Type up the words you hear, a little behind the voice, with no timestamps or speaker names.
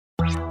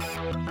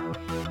Hey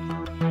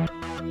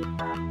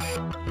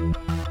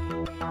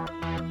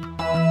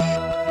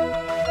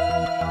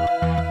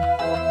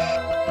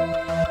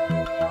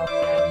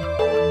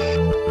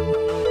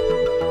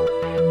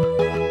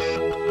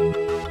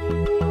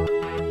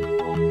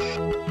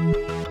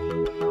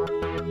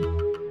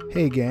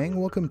gang,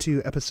 welcome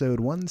to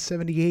episode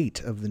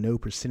 178 of the No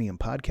Proscenium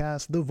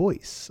podcast, the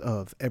voice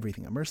of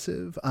everything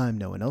immersive. I'm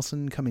Noah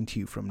Nelson, coming to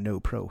you from No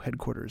Pro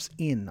headquarters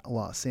in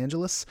Los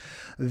Angeles.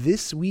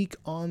 This week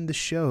on the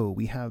show,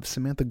 we have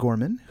Samantha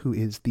Gorman, who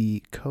is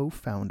the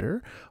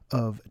co-founder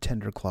of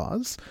Tender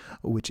Claws,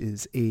 which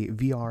is a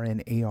VR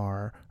and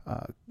AR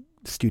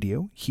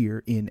studio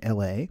here in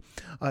LA.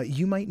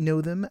 You might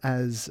know them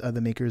as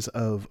the makers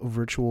of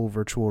virtual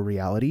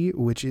reality,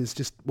 which is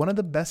just one of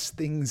the best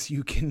things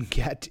you can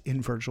get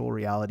in virtual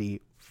reality,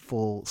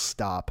 full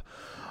stop.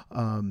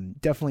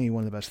 Definitely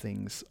one of the best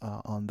things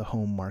on the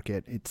home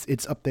market.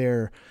 It's up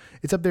there.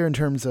 It's up there in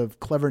terms of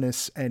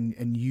cleverness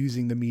and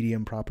using the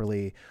medium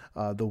properly,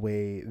 the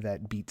way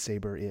that Beat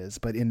Saber is,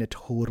 but in a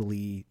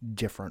totally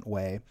different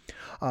way.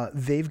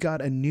 They've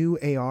got a new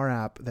AR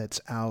app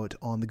that's out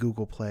on the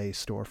Google Play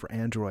Store for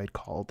Android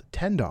called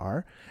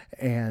Tendar,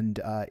 and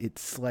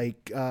it's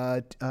like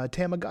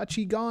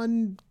Tamagotchi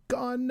gone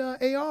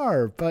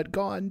AR, but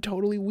gone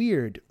totally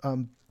weird.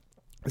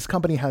 This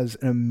company has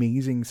an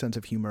amazing sense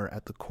of humor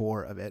at the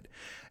core of it,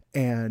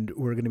 and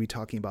we're going to be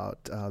talking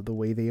about the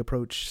way they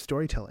approach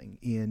storytelling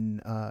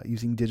in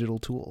using digital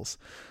tools.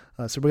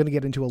 So we're going to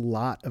get into a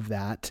lot of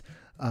that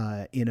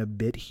in a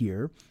bit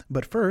here.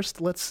 But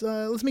first, let's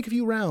make a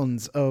few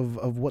rounds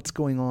of what's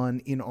going on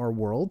in our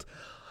world.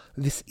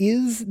 This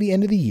is the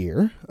end of the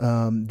year.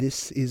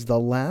 This is the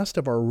last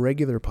of our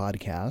regular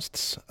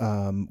podcasts.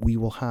 We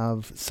will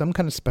have some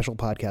kind of special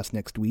podcast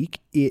next week.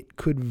 It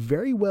could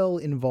very well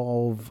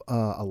involve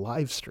a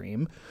live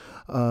stream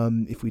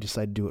if we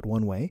decide to do it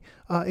one way.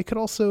 It could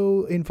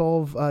also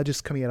involve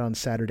just coming out on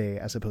Saturday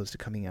as opposed to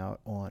coming out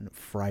on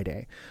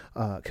Friday,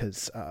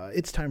 because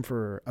it's time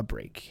for a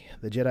break.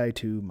 The Jedi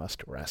too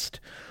must rest.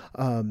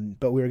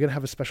 But we're going to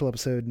have a special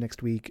episode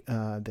next week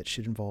that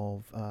should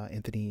involve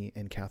Anthony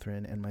and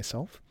Catherine and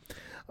myself,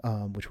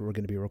 which we're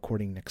going to be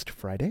recording next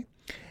Friday,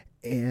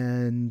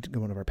 and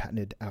one of our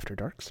patented After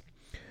Darks.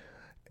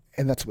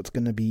 And that's what's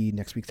going to be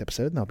next week's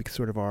episode. And that'll be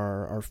sort of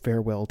our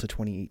farewell to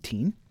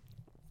 2018.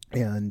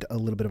 And a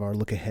little bit of our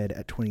look ahead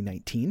at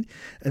 2019.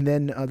 And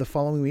then the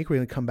following week, we're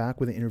going to come back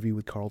with an interview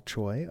with Carl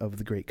Choi of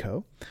The Great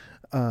Co.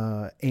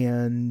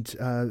 And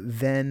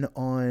then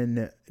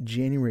on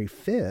January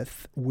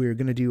 5th, we're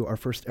going to do our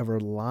first ever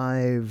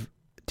live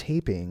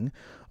taping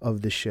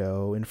of the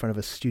show in front of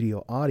a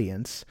studio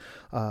audience,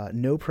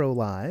 No Pro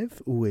Live,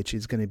 which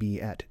is going to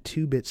be at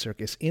 2-Bit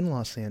Circus in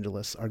Los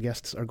Angeles. Our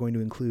guests are going to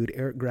include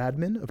Eric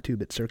Gradman of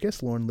 2-Bit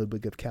Circus, Lauren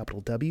Ludwig of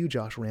Capital W,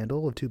 Josh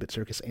Randall of 2-Bit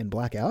Circus and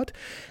Blackout,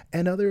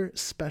 and other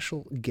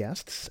special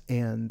guests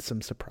and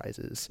some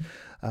surprises.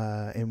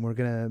 And we're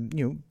going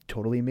to,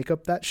 totally make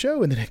up that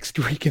show in the next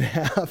week and a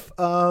half.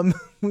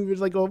 We were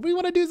like, we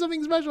want to do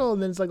something special.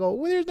 And then it's like,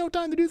 there's no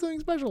time to do something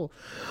special.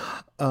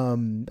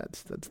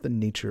 That's the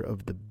nature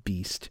of the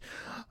beast.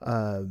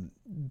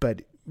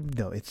 But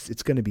no,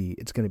 it's going to be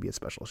a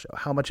special show.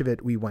 How much of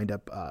it we wind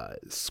up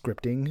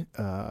scripting,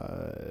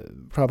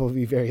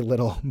 probably very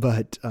little,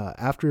 but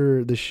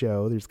after the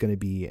show, there's going to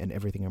be an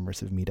Everything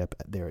Immersive meetup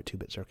there at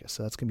 2-Bit Circus.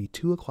 So that's going to be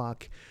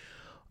 2:00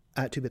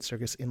 at 2-Bit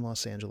Circus in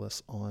Los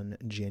Angeles on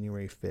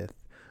January 5th.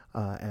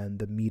 And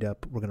the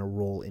meetup we're going to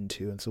roll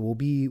into. And so we'll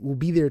be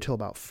there till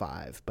about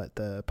 5, but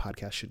the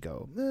podcast should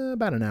go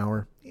about an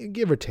hour,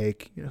 give or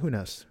take. Who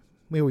knows?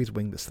 We always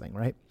wing this thing,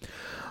 right?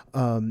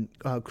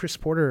 Chris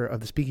Porter of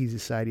the Speakeasy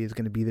Society is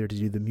going to be there to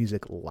do the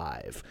music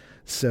live.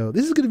 So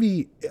this is going to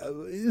be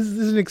this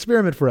is an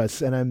experiment for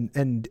us.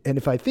 And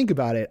if I think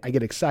about it, I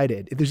get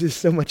excited. There's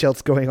just so much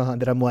else going on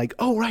that I'm like,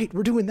 oh right,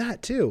 we're doing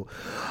that too.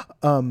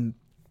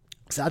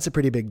 So that's a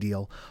pretty big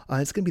deal.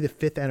 It's going to be the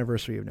 5th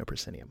anniversary of No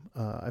Proscenium.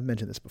 I've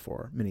mentioned this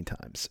before many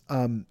times.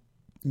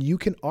 You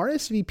can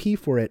RSVP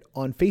for it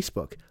on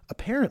Facebook,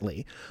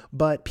 apparently,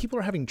 but people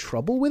are having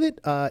trouble with it.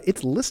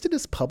 It's listed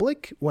as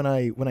public when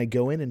I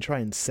go in and try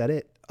and set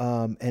it,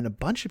 and a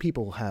bunch of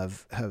people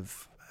have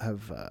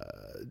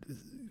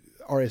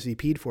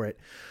RSVP'd for it.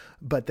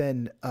 But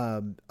then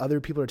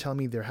other people are telling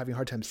me they're having a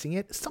hard time seeing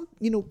it.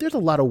 There's a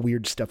lot of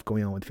weird stuff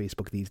going on with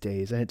Facebook these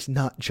days, and it's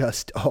not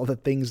just all the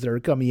things that are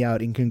coming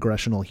out in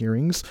congressional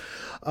hearings.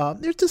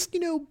 There's just,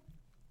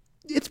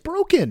 it's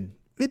broken.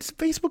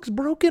 Facebook's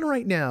broken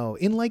right now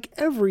in like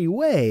every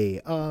way.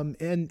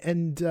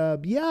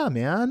 Yeah,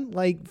 man,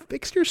 like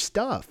fix your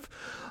stuff.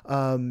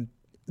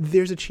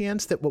 There's a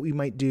chance that what we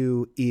might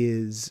do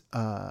is,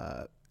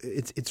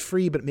 it's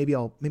free, but maybe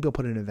I'll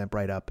put an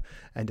Eventbrite up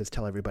and just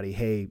tell everybody,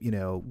 hey,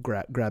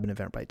 grab an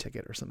Eventbrite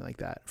ticket or something like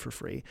that for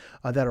free.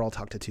 That or I'll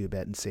talk to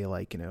 2-Bit and say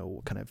like,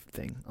 what kind of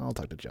thing. I'll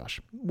talk to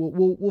Josh.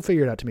 We'll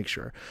figure it out to make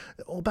sure.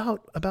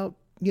 About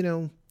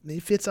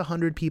if it's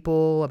 100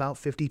 people, about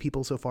 50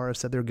 people so far have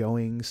said they're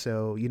going.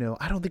 So,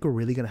 I don't think we're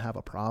really going to have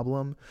a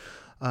problem.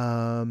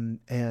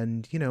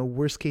 And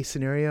worst case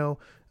scenario,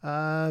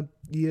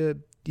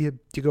 you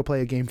go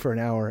play a game for an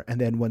hour, and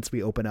then once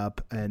we open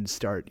up and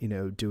start,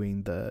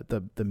 doing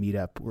the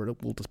meetup,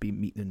 we'll just be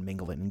meeting and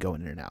mingling and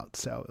going in and out.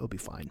 So it'll be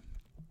fine.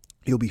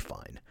 You'll be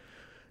fine.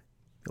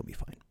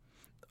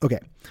 Okay.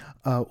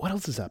 What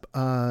else is up?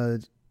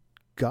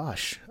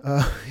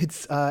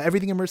 It's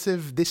Everything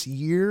Immersive this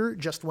year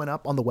just went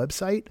up on the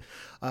website.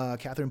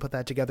 Catherine put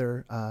that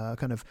together,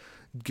 kind of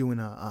doing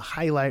a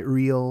highlight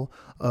reel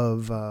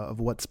of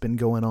what's been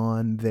going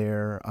on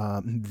there.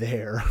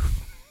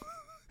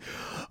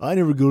 I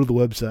never go to the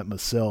website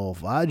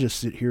myself. I just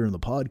sit here in the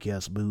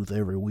podcast booth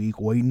every week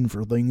waiting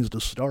for things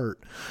to start.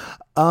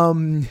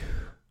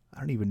 I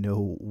don't even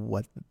know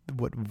what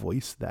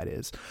voice that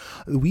is.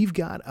 We've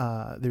got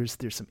there's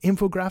some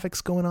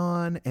infographics going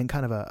on and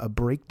kind of a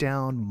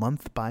breakdown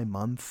month by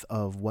month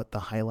of what the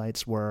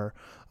highlights were.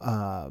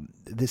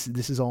 This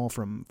is all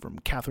from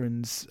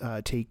Catherine's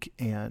take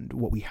and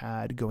what we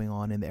had going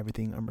on in the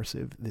Everything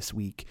Immersive this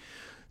week.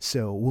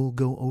 So we'll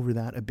go over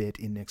that a bit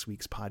in next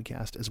week's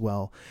podcast as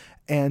well.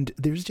 And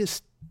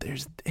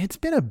it's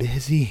been a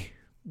busy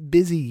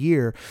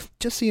year.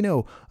 Just so you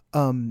know,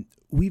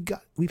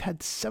 we've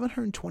had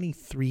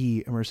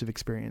 723 immersive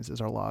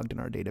experiences are logged in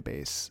our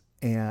database,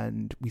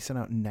 and we sent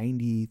out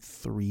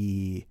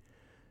 93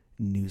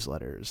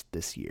 newsletters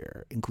this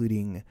year,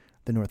 including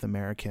the North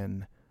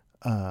American,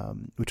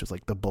 which was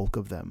like the bulk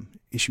of them.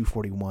 Issue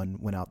 41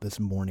 went out this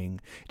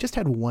morning. It just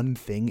had one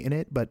thing in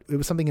it, but it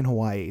was something in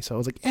Hawaii. So I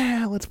was like,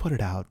 yeah, let's put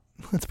it out.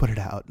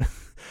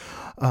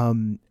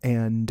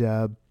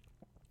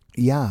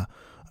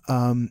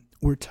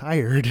 We're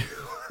tired.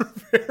 We're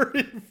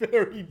very,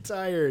 very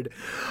tired.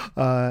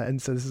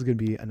 And so this is going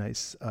to be a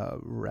nice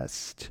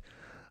rest,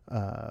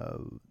 a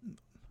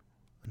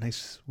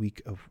nice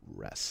week of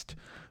rest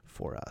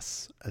for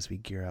us as we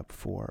gear up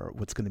for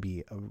what's going to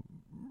be a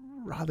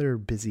rather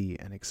busy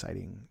and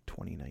exciting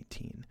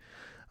 2019.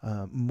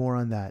 More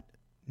on that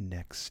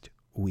next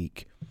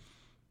week.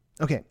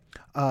 Okay.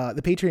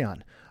 The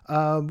Patreon.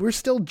 We're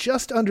still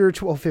just under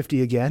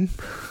 $12.50 again.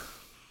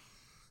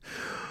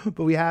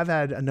 But we have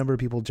had a number of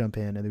people jump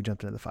in, and they've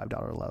jumped into the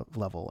 $5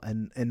 level.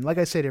 And like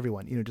I said,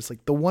 everyone, just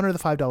like the $1 or the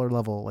 $5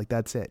 level, like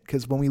that's it.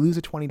 Because when we lose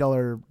a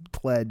 $20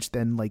 pledge,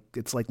 then like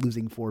it's like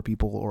losing 4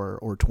 people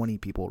or 20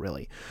 people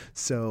really.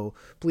 So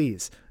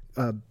please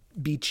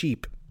be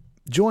cheap.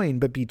 Join,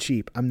 but be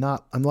cheap. I'm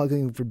not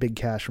looking for big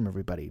cash from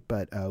everybody,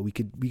 but we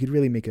could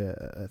really make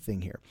a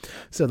thing here.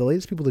 So the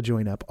latest people to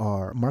join up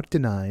are Mark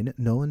Denine,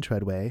 Nolan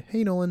Treadway,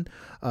 hey Nolan,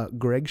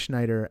 Greg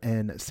Schneider,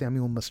 and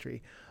Samuel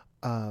Mustry.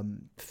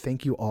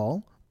 Thank you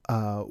all.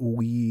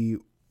 We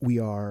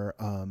are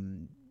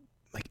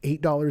like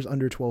 $8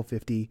 under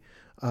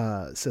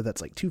 $12.50. So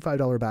that's like 2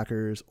 $5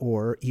 backers,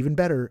 or even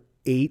better,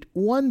 8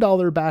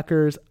 $1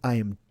 backers. I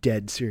am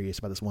dead serious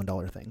about this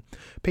 $1 thing.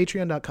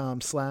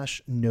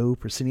 Patreon.com/no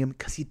proscenium,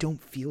 because you don't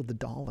feel the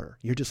dollar.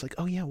 You're just like,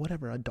 oh yeah,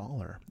 whatever,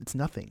 $1. It's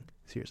nothing.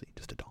 Seriously,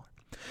 just $1.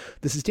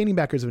 The sustaining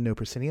backers of No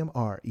Proscenium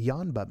are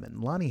Jan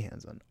Budman, Lonnie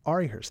Hansen,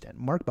 Ari Hersten,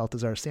 Mark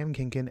Baltazar, Sam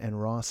Kinkin,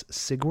 and Ross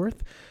Sigworth.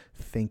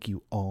 Thank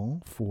you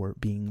all for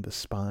being the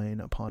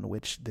spine upon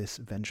which this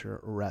venture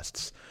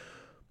rests.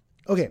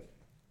 Okay.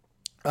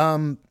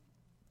 Tender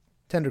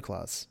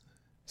Claws,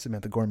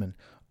 Samantha Gorman.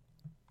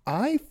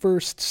 I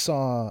first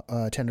saw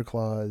Tender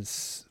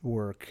Claws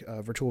work,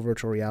 virtual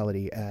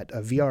reality, at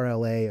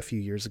VRLA a few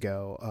years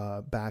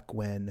ago, back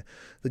when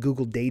the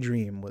Google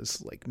Daydream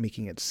was like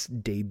making its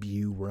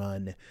debut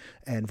run,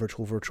 and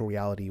virtual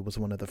reality was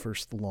one of the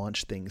first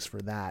launch things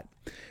for that.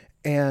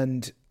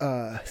 And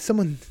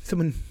someone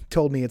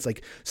told me it's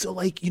like, so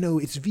like,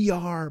 it's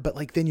VR, but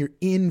like then you're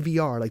in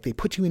VR, like they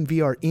put you in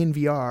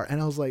VR, and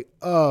I was like,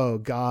 oh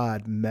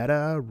God,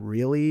 meta,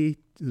 really?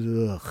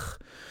 Ugh.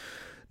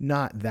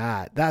 Not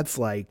that. That's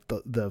like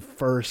the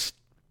first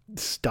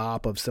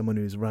stop of someone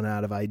who's run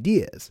out of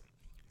ideas,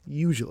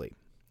 usually.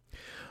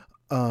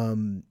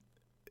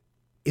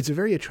 It's a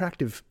very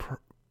attractive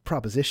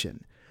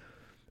proposition,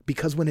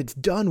 because when it's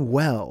done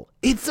well,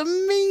 it's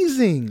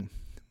amazing.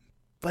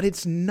 But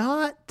it's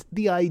not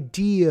the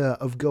idea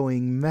of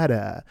going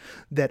meta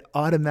that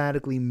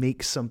automatically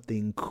makes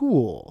something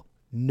cool.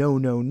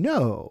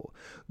 No.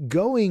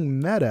 Going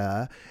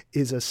meta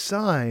is a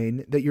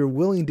sign that you're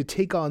willing to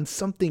take on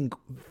something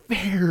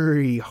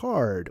very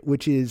hard,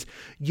 which is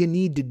you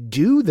need to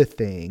do the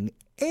thing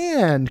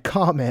and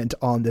comment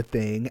on the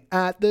thing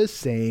at the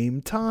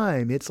same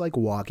time. It's like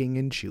walking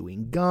and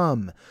chewing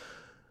gum.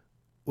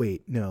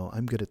 Wait, no,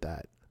 I'm good at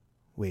that.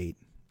 Wait,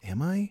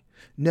 am I?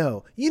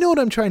 No. You know what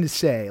I'm trying to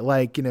say?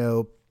 Like,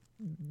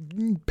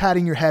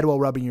 patting your head while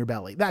rubbing your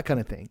belly, that kind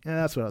of thing.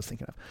 That's what I was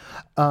thinking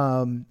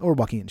of. Or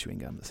walking and chewing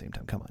gum at the same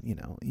time. Come on,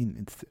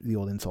 it's the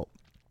old insult.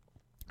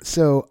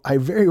 So I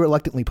very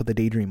reluctantly put the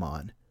Daydream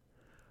on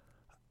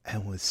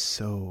and was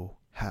so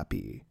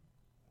happy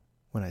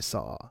when I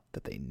saw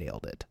that they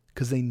nailed it.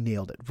 Because they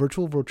nailed it.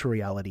 Virtual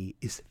reality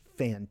is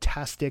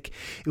fantastic.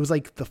 It was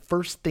like the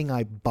first thing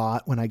I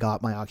bought when I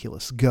got my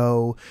Oculus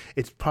Go.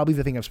 It's probably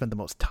the thing I've spent the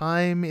most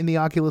time in the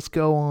Oculus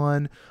Go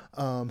on.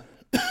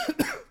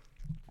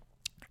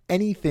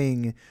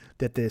 Anything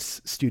that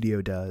this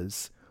studio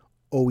does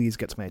always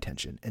gets my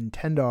attention, and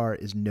Tendar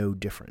is no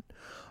different.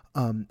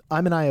 I'm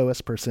an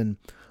iOS person.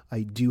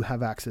 I do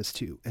have access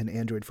to an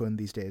Android phone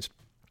these days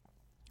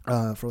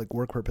for like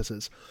work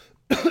purposes.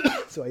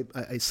 So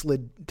I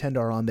slid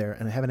Tendar on there,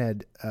 and I haven't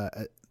had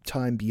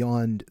time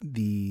beyond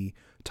the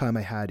time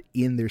I had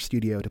in their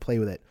studio to play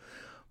with it.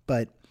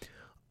 But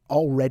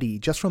already,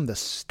 just from the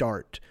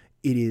start,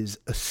 it is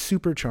a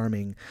super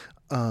charming.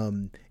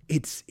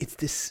 It's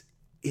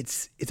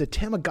a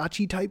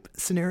Tamagotchi type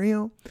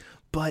scenario,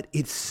 but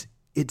it's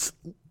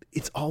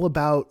all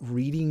about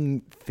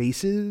reading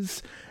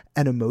faces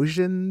and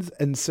emotions.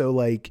 And so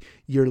like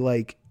you're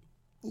like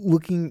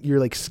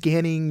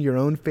scanning your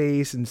own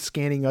face and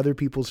scanning other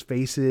people's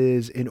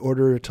faces in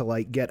order to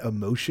like get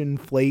emotion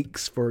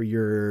flakes for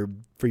your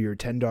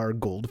Tendar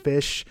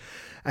goldfish.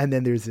 And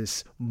then there's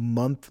this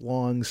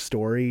month-long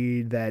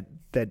story that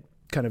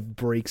kind of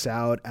breaks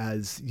out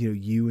as, you know,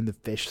 you and the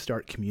fish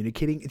start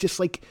communicating. It's just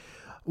like,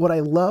 what I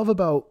love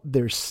about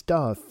their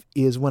stuff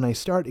is when I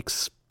start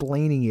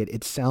explaining it,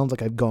 it sounds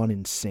like I've gone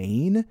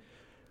insane.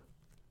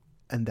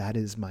 And that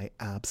is my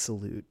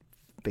absolute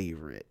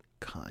favorite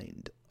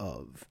kind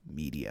of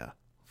media.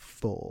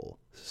 Full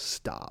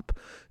stop.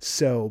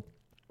 So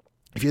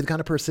if you're the kind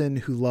of person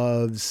who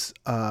loves,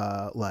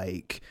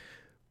 like,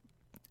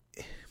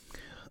 I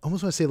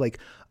almost want to say, like,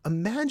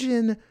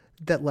 imagine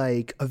that,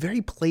 like, a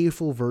very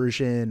playful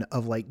version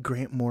of, like,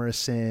 Grant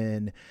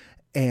Morrison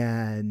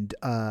and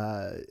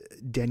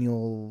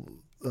Daniel,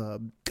 I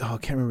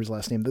can't remember his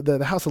last name,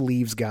 the House of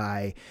Leaves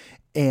guy,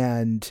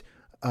 and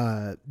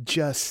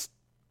just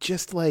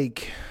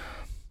like,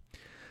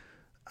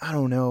 I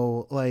don't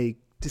know, like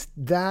just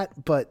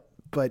that, but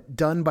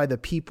done by the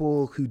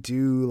people who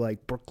do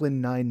like Brooklyn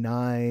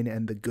Nine-Nine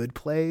and The Good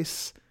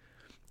Place.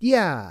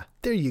 Yeah,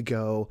 there you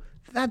go.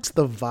 That's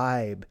the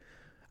vibe.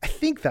 I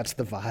think that's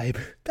the vibe.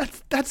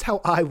 That's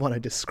how I want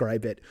to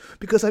describe it,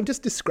 because I'm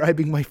just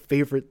describing my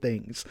favorite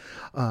things.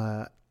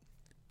 And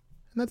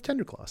that's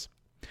Tender Claws.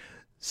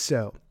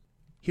 So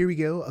here we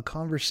go. A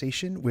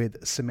conversation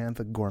with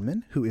Samantha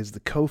Gorman, who is the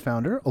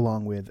co-founder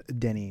along with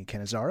Denny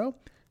Cannizzaro.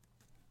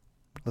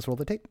 Let's roll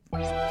the tape.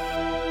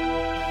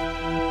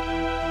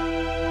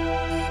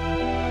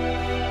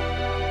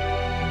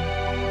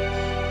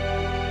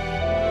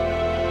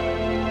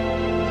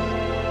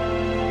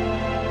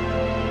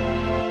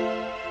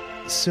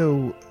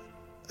 So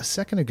a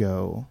second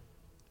ago,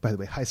 by the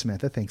way, hi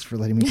Samantha, thanks for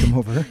letting me come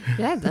over.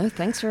 Yeah, no,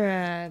 thanks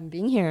for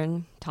being here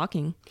and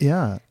talking.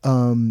 Yeah.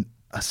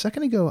 A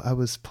second ago, I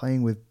was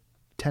playing with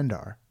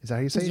Tendar. Is that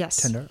how you say it? Yes.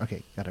 Tendar?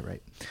 Okay, got it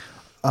right.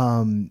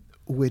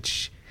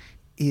 Which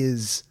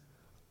is,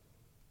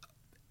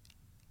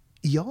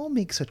 y'all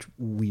make such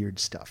weird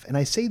stuff. And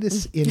I say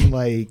this in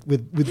like,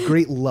 with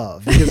great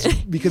love,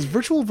 because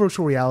virtual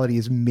reality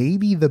is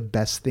maybe the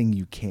best thing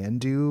you can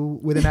do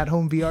with an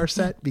at-home VR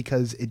set,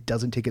 because it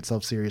doesn't take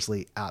itself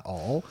seriously at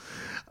all.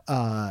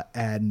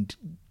 And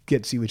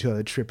gets you into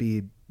a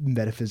trippy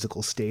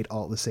metaphysical state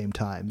all at the same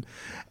time.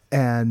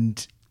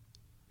 And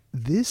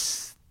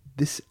this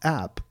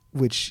app,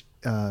 which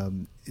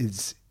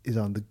is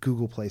on the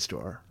Google Play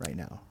Store right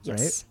now,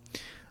 yes.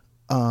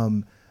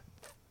 Right?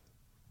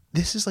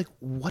 This is like,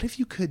 what if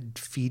you could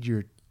feed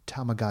your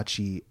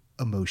Tamagotchi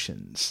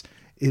emotions,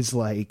 is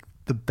like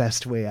the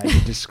best way I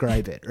could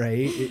describe it,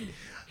 right?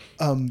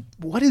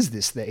 What is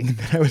this thing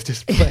that I was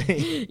just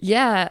playing?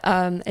 Yeah,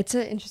 it's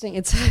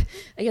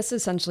I guess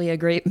essentially a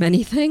great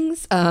many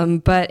things.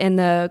 But in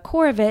the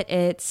core of it,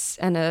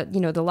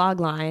 the log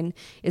line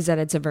is that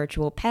it's a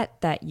virtual pet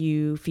that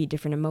you feed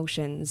different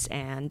emotions,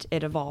 and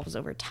it evolves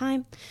over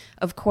time.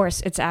 Of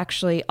course, it's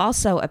actually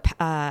also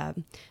a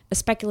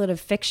speculative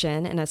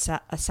fiction and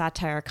a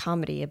satire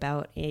comedy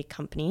about a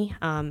company,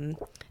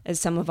 as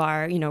some of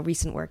our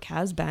recent work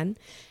has been.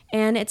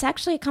 And it's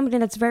actually a company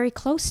that's very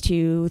close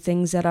to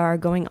things that are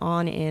going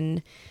on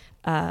in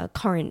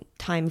current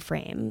time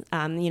frame.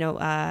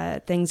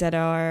 Things that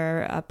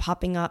are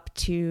popping up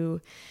to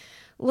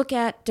look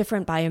at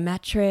different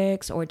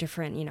biometrics or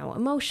different,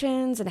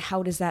 emotions, and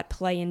how does that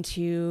play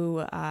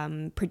into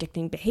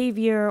predicting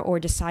behavior or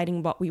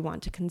deciding what we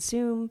want to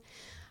consume.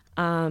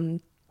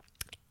 And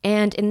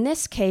in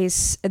this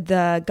case,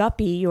 the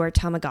Guppy or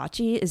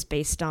Tamagotchi is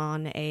based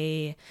on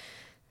a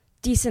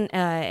decent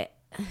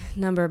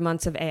number of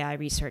months of AI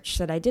research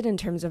that I did in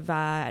terms of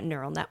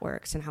neural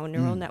networks and how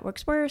neural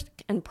networks work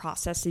and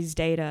process these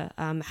data,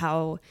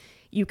 how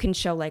you can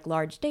show like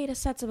large data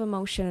sets of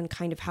emotion, and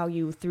kind of how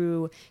you,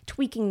 through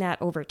tweaking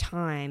that over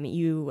time,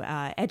 you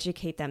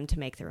educate them to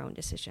make their own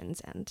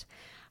decisions.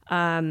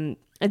 And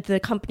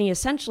the company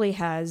essentially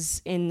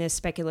has, in this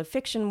speculative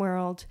fiction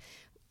world,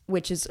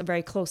 which is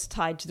very close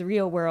tied to the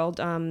real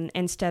world,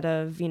 instead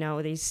of,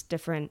 these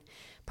different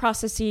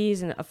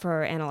processes and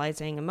for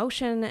analyzing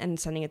emotion and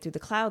sending it through the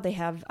cloud. They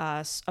have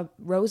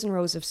rows and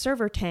rows of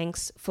server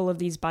tanks full of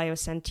these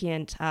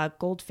biosentient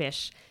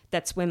goldfish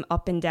that swim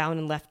up and down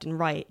and left and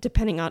right,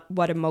 depending on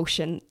what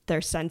emotion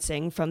they're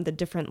sensing from the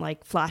different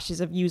like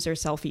flashes of user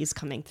selfies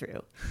coming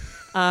through.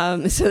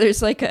 So there's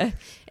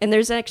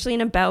there's actually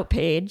an about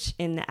page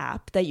in the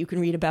app that you can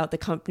read about the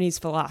company's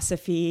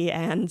philosophy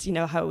and, you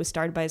know, how it was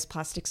started by his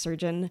plastic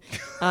surgeon.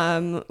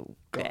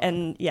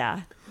 And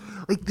yeah.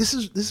 Like this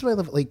is what I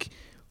love. Like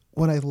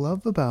what I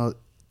love about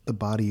the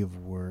body of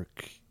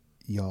work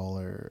y'all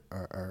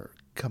are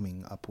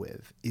coming up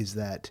with is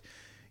that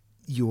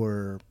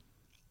you're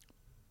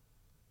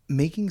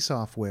making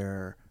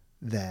software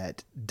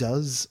that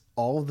does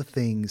all the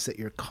things that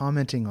you're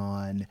commenting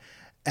on,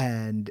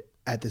 and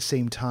at the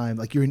same time,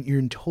 like you're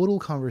in total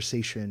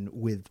conversation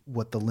with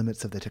what the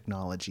limits of the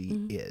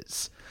technology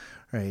is,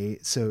 right?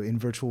 So in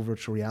virtual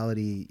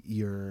reality,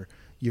 you're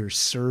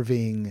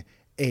serving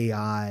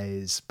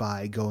AIs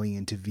by going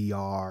into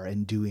VR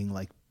and doing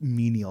like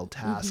menial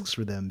tasks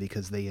for them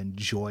because they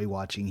enjoy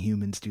watching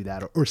humans do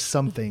that or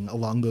something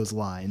along those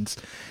lines.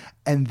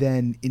 And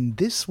then in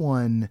this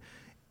one,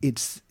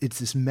 it's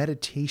this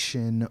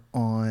meditation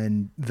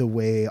on the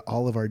way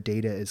all of our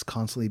data is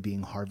constantly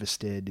being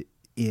harvested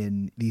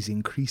in these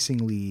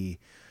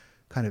increasingly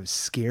kind of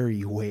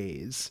scary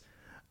ways.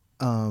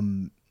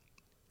 And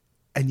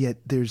yet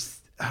there's,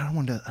 I don't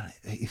want to,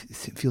 it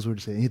feels weird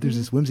to say, there's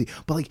this whimsy,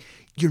 but like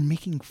you're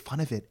making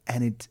fun of it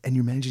and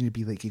you're managing to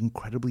be like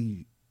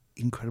incredibly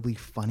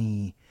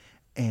funny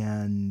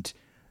and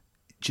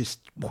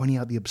just pointing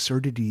out the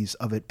absurdities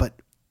of it.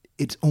 But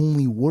it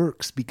only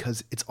works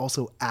because it's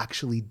also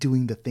actually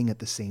doing the thing at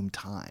the same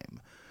time.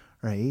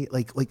 Right?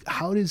 Like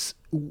how does,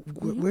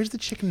 where's the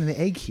chicken and the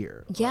egg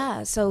here?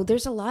 Yeah. So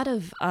there's a lot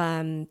to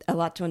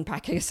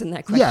unpack, I guess, in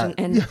that question.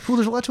 Well,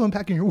 there's a lot to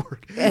unpack in your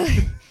work.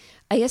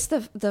 I guess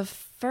the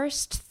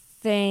first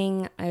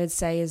thing I would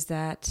say is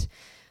that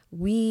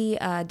we,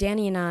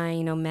 Danny and I,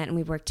 you know, met and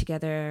we worked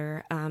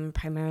together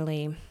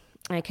primarily.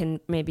 I can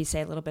maybe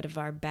say a little bit of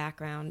our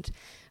background,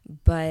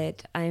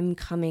 but I'm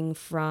coming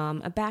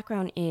from a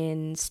background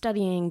in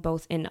studying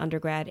both in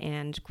undergrad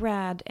and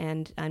grad,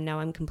 and now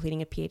I'm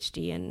completing a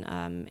PhD in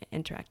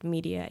interactive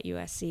media at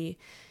USC,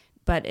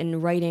 but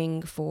in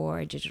writing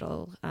for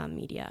digital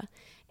media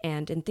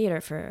and in theater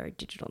for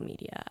digital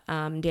media.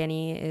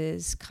 Danny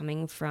is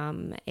coming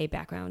from a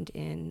background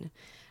in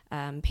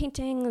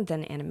painting,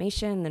 then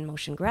animation, then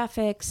motion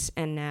graphics,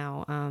 and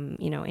now,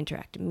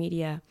 interactive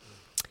media.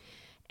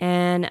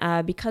 And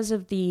because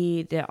of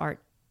the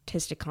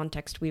artistic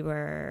context we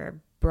were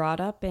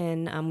brought up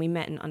in, we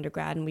met in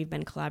undergrad and we've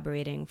been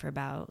collaborating for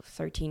about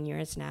 13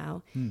 years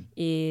now,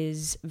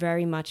 is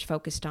very much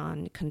focused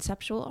on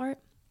conceptual art.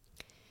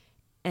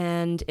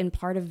 And in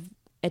part of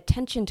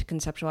attention to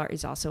conceptual art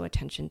is also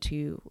attention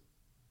to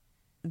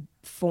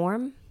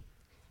form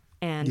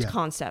and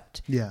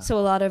concept. Yeah. So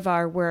a lot of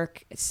our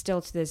work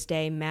still to this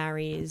day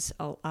marries,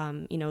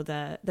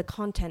 the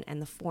content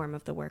and the form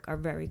of the work are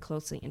very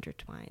closely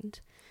intertwined.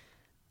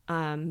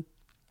 And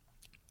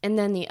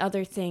then the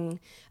other thing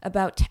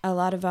about a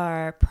lot of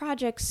our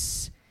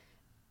projects,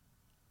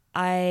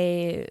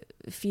 I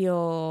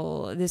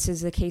feel this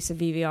is the case of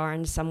VVR,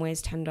 in some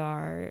ways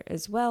Tendar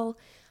as well.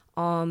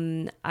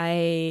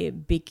 I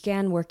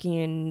began working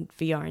in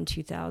VR in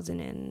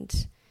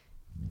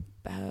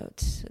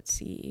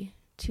 2002,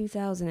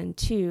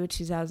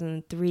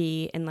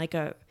 2003 in like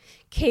a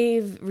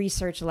cave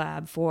research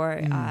lab for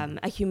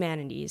a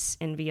humanities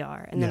in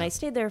VR. And then I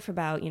stayed there for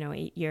about,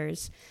 8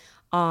 years.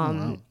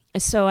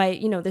 So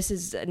this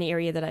is an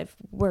area that I've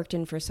worked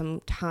in for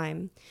some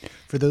time.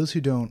 For those who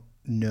don't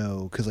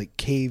know, because like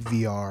cave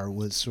VR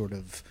was sort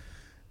of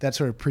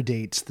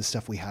predates the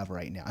stuff we have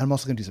right now. I'm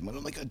also going to do something.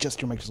 I'm like,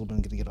 adjust your mic just a little bit.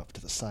 I'm going to get off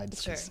to the side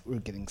because we're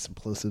getting some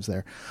plosives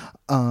there.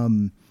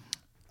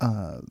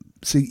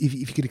 So if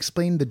you could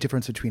explain the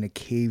difference between a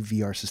cave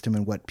VR system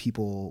and what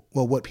people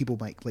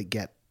might like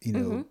get,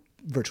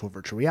 virtual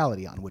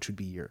reality on, which would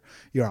be your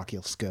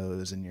Oculus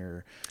Go's and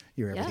your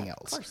everything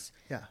else. Of course.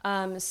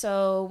 Yeah.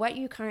 So what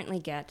you currently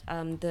get,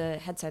 the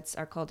headsets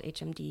are called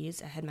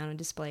HMDs, head-mounted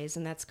displays,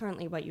 and that's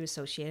currently what you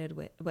associate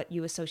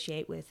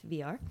with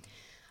VR.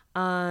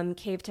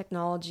 Cave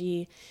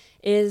technology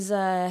is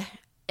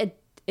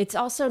it's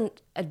also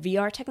a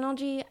VR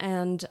technology,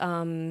 and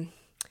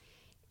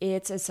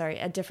it's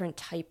a different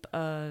type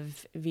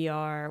of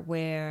VR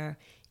where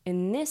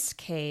in this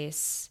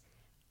case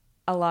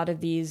a lot of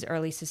these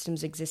early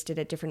systems existed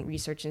at different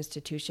research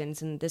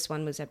institutions, and this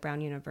one was at Brown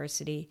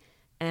University,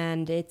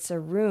 and it's a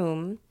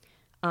room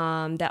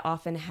that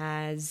often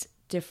has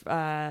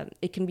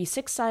it can be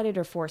 6-sided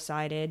or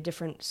 4-sided,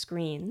 different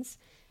screens,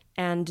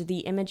 and the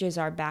images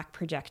are back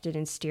projected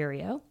in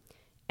stereo.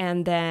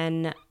 And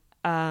then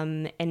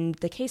in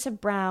the case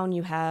of Brown,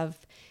 you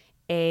have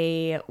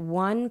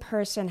one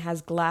person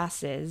has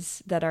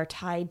glasses that are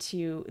tied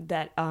to,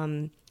 that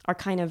are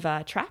kind of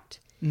tracked.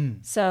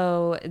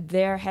 So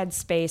their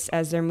headspace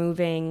as they're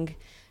moving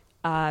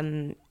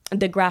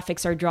the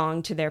graphics are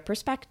drawing to their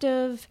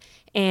perspective,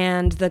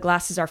 and the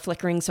glasses are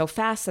flickering so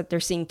fast that they're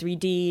seeing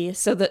 3D.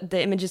 So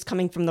the images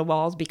coming from the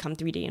walls become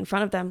 3D in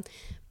front of them.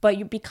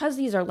 But because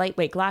these are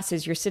lightweight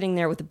glasses, you're sitting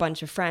there with a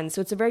bunch of friends.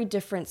 So it's a very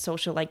different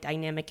social like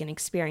dynamic and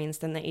experience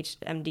than the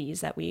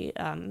HMDs that we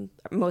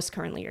most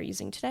currently are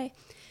using today.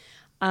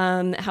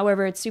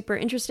 However, it's super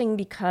interesting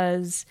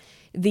because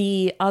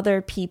the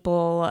other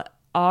people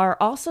are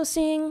also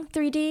seeing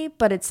 3D,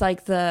 but it's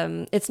like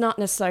it's not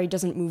necessarily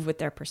doesn't move with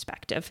their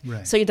perspective.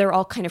 Right. So they're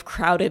all kind of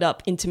crowded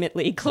up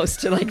intimately close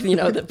to like,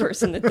 the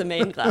person with the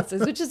main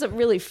glasses, which is a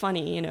really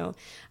funny,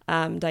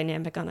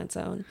 dynamic on its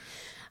own.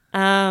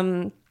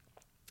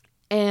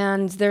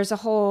 And there's a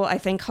whole, I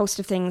think, host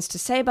of things to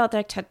say about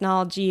that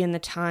technology and the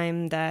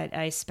time that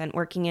I spent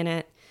working in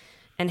it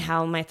and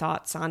how my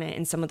thoughts on it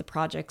and some of the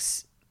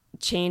projects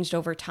changed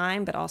over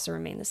time, but also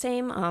remain the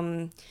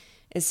same.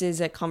 This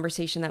is a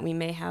conversation that we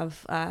may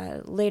have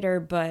later,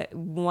 but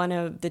one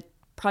of the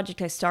project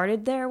I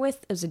started there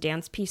with was a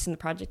dance piece, and the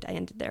project I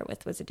ended there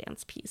with was a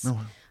dance piece. Oh,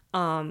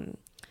 wow.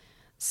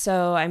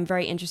 So I'm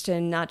very interested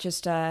in not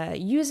just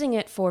using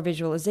it for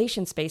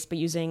visualization space, but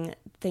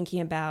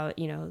thinking about,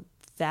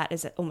 that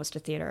is almost a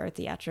theater or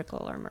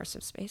theatrical or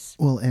immersive space.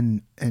 Well,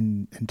 and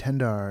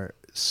Tendar,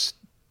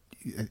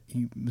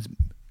 you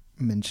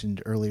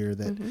mentioned earlier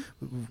that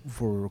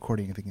before we're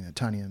recording, I think that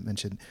Tanya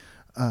mentioned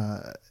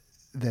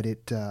that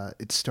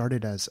it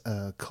started as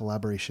a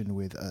collaboration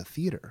with a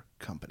theater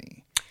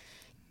company.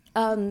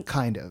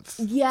 Kind of.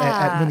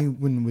 Yeah.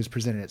 When it was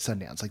presented at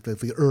Sundance, like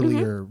the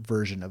earlier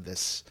version of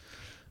this.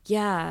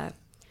 Yeah.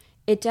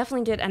 It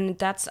definitely did. And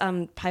that's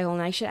Pyle,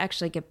 and I should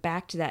actually get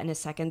back to that in a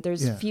second.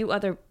 There's a few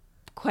other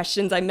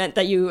questions I meant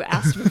that you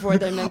asked before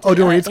that I meant don't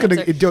worry, it's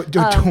answer.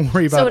 Don't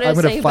worry about it. I'm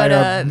going to fire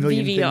up a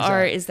million things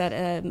VVR out. is that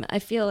I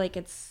feel like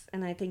it's,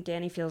 and I think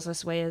Danny feels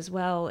this way as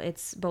well,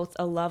 it's both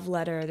a love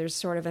letter. There's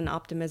sort of an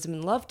optimism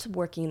and love to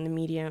working in the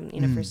medium,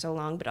 for so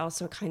long, but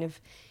also kind of,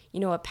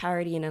 a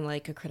parody and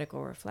like a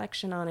critical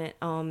reflection on it.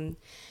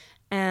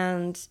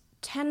 And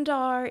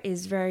Tendar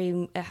is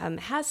very,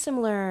 has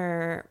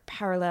similar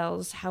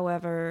parallels.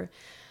 However,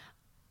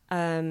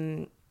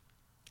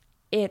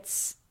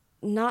 it's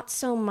not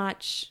so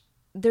much,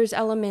 there's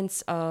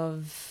elements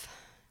of,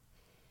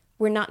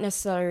 we're not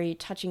necessarily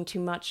touching too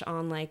much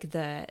on like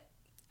the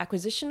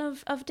acquisition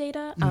of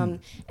data.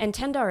 And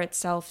Tendar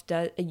itself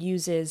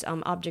uses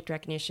object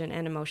recognition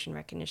and emotion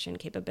recognition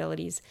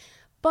capabilities.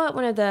 But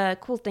one of the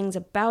cool things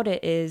about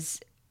it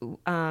is,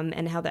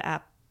 and how the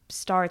app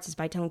starts is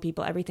by telling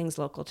people everything's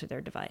local to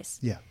their device.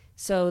 Yeah.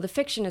 So the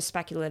fiction is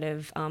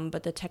speculative,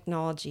 but the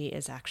technology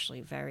is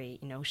actually very,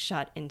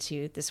 shut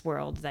into this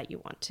world that you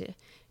want to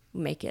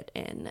make it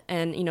in.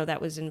 And,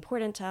 that was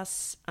important to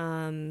us.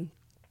 And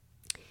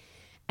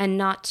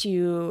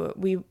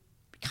we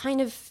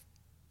kind of,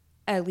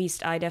 at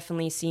least I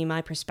definitely see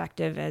my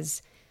perspective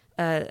as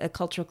a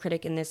cultural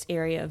critic in this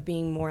area of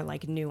being more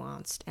like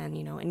nuanced and,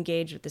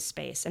 engage with the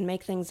space and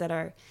make things that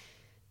are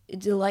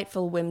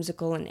delightful,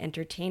 whimsical, and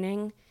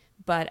entertaining,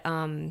 but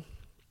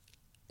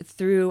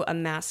through a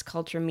mass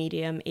culture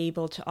medium,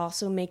 able to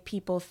also make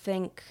people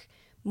think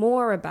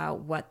more about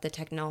what the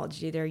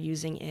technology they're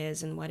using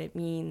is and what it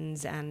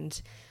means.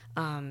 And,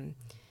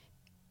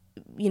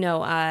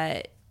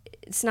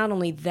 it's not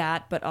only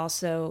that, but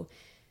also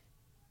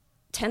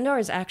Tendar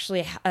is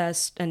actually a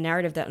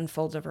narrative that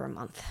unfolds over a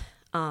month.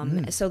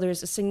 So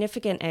there's a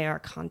significant AR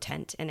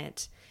content in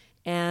it.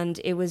 And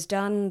it was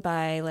done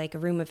by like a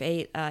room of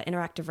 8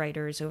 interactive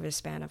writers over the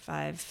span of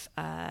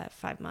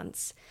 5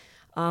 months.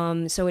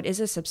 So it is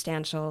a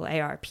substantial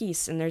AR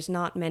piece, and there's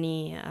not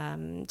many,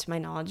 to my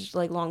knowledge,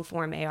 like long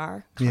form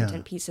AR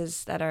content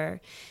pieces that are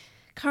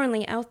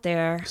currently out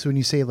there. So when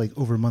you say like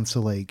over months,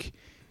 so like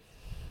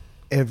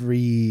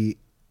every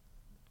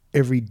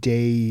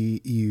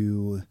day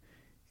you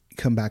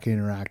come back and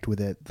interact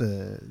with it,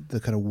 the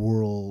kind of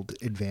world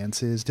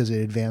advances. Does it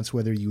advance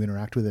whether you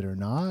interact with it or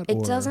not?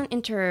 It doesn't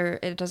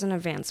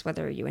advance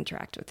whether you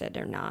interact with it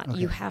or not. Okay.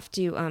 You have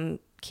to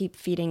keep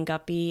feeding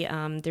Guppy.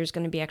 There's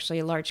going to be actually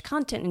a large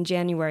content in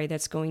January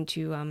that's going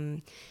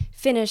to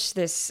finish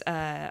this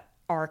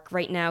arc.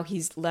 Right now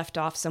he's left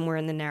off somewhere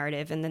in the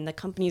narrative, and then the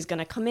company's going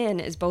to come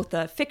in as both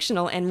a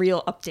fictional and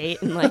real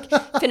update and like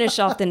finish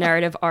off the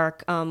narrative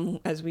arc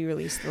as we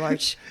release the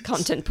large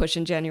content push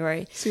in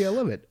January. See, I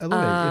love it. It's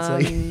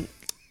like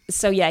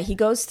so yeah, he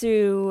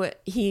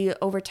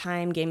over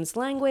time gains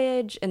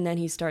language, and then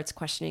he starts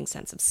questioning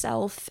sense of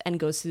self and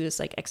goes through this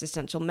like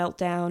existential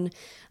meltdown.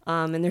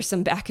 And there's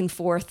some back and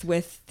forth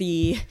with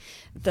the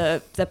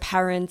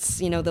parents,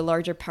 the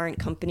larger parent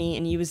company,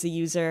 and you as the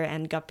user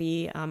and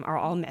Guppy are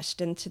all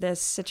meshed into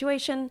this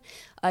situation.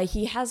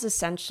 He has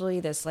essentially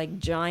this like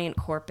giant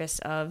corpus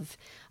of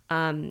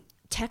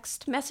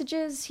text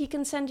messages he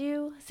can send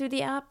you through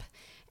the app.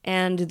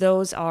 And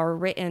those are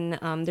written,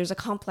 there's a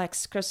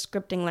complex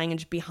scripting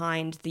language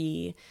behind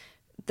the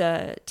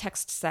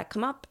texts that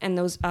come up, and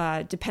those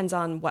depends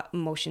on what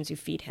emotions you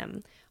feed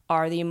him,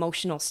 are the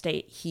emotional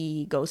state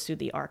he goes through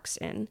the arcs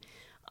in.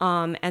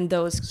 And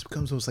those... This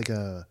becomes almost like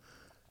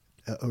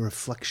a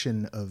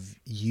reflection of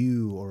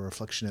you or a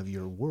reflection of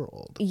your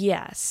world.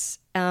 Yes.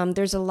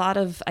 There's a lot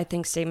of, I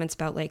think, statements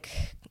about like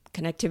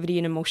connectivity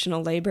and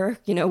emotional labor,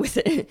 you know, with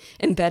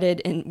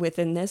embedded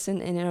within this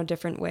in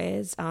different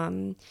ways.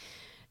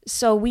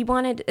 So we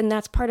wanted, and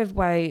that's part of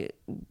why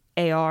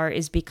AR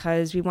is,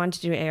 because we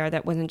wanted to do AR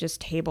that wasn't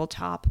just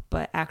tabletop,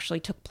 but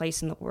actually took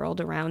place in the world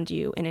around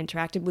you and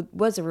interacted with,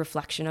 was a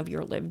reflection of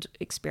your lived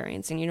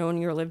experience and, you know, in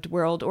your lived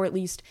world, or at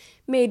least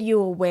made you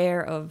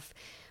aware of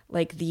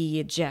like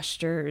the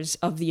gestures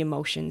of the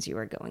emotions you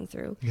were going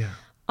through. Yeah.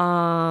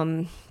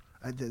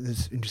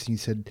 That's interesting. You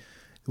said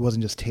it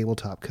wasn't just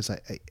tabletop, because I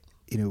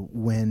you know,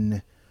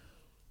 when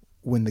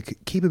the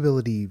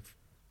capability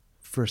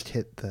first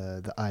hit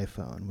the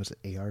iPhone, was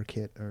it AR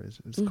Kit, or is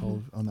it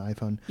called on the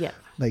iPhone? Yeah.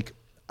 Like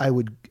I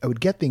would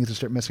get things and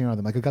start messing around with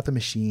them. Like I got the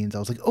machines. I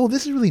was like, oh,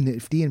 this is really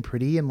nifty and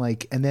pretty, and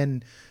like, and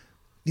then,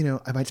 you know,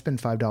 I might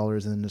spend $5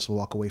 and then just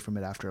walk away from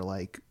it after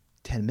like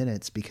 10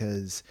 minutes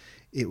because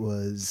it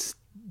was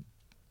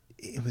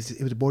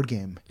a board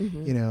game,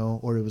 you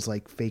know, or it was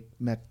like fake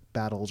mech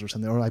battles or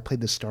something, or I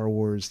played the Star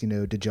Wars, you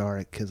know,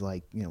 Dejaric, because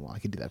like, you know, well, I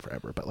could do that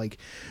forever, but like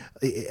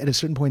at a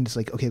certain point it's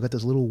like, okay, I've got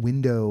this little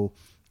window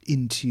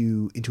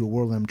into a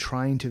world, and I'm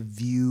trying to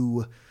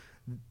view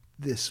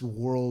this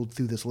world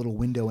through this little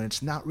window, and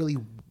it's not really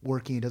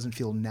working. It doesn't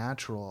feel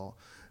natural.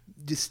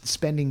 Just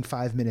spending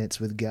 5 minutes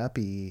with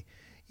Guppy,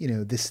 you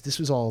know, this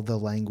was all the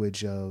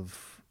language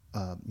of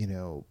you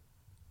know,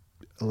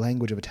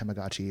 language of a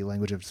Tamagotchi,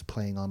 language of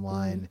playing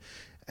online,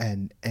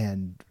 and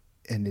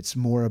it's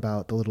more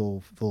about the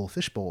little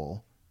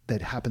fishbowl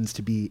that happens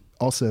to be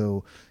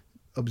also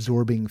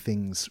absorbing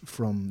things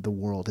from the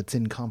world. It's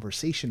in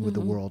conversation with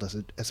the world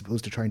as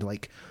opposed to trying to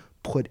like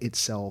put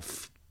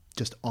itself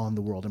just on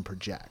the world and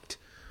project.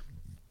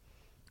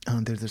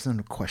 There's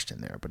no question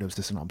there, but it was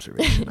just an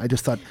observation. I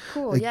just thought,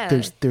 cool, like,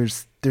 yeah.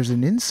 there's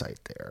an insight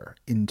there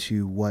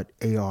into what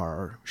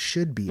AR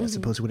should be as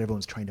opposed to what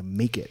everyone's trying to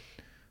make it.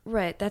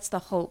 Right, that's the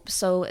hope.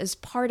 So as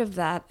part of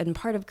that, and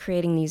part of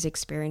creating these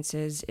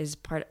experiences is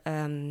what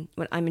I'm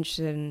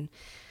interested in,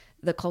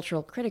 the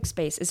cultural critic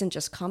space isn't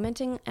just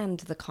commenting and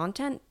the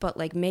content, but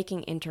like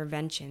making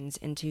interventions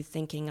into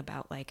thinking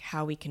about like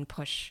how we can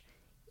push,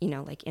 you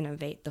know, like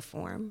innovate the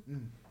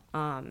form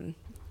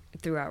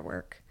through our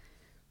work.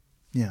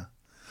 Yeah.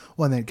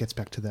 Well, and then it gets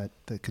back to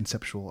the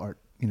conceptual art,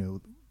 you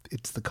know,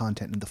 it's the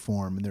content and the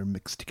form, and they're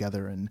mixed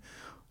together. And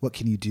what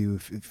can you do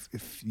if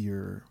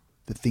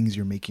the things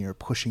you're making are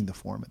pushing the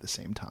form at the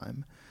same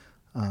time?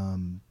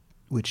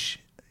 Which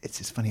it's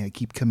just funny. I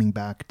keep coming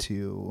back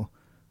to,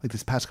 like,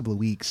 this past couple of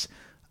weeks,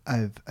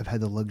 I've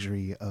had the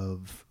luxury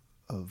of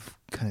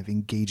kind of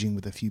engaging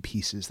with a few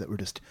pieces that were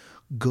just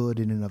good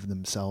in and of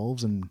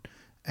themselves, and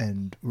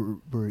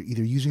were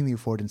either using the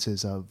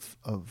affordances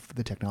of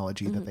the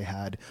technology that they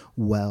had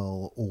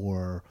well,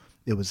 or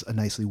it was a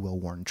nicely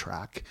well-worn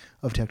track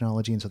of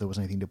technology, and so there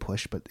wasn't anything to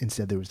push, but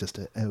instead there was just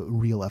a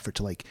real effort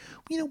to, like,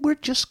 you know, we're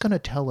just going to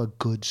tell a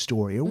good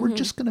story, or we're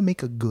just going to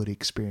make a good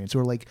experience,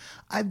 or like,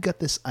 I've got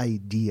this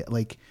idea.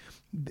 Like,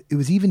 it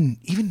was even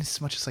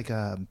as much as like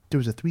there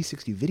was a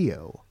 360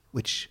 video,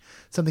 which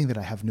something that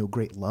I have no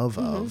great love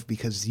of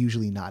because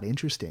usually not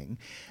interesting.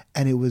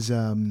 And it was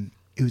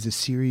a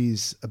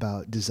series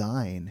about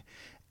design,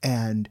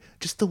 and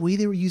just the way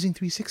they were using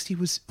 360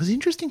 was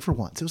interesting for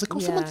once. It was like, oh,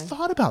 someone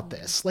thought about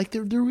this. Like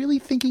they're really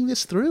thinking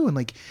this through, and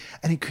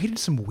it created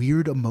some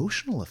weird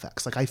emotional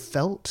effects. Like I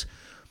felt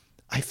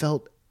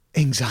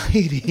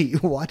anxiety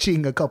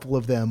watching a couple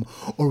of them,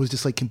 or was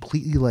just like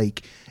completely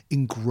like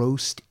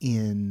engrossed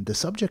in the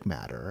subject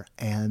matter,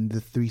 and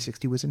the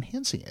 360 was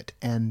enhancing it.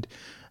 And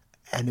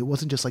it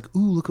wasn't just like,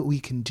 ooh, look what we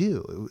can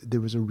do. There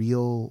was a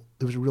real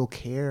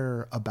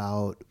care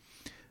about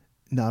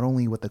not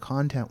only what the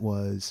content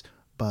was,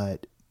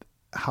 but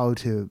how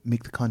to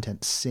make the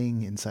content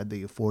sing inside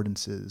the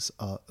affordances,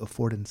 I'm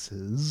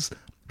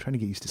trying to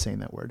get used to saying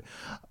that word,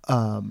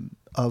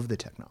 of the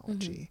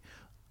technology.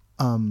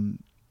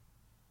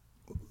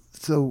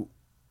 So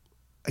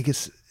I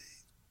guess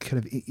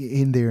kind of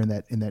in there, in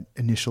that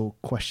initial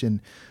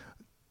question,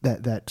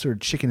 that sort of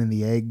chicken and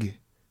the egg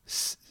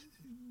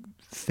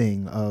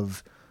thing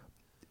of,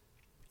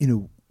 you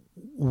know,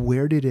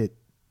 where did it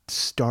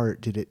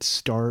start? Did it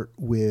start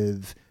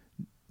with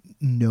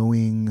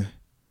knowing,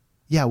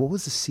 what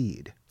was the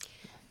seed?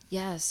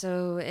 Yeah,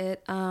 so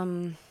it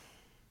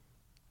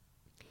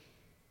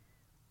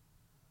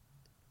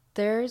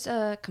there's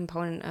a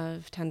component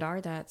of Tandar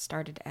that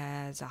started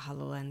as a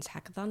HoloLens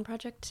hackathon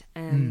project,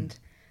 and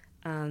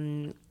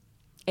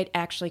it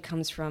actually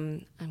comes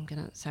from,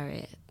 it's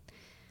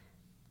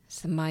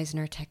the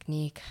Meisner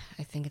technique.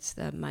 I think it's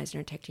the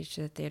Meisner technique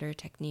to the theater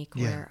technique,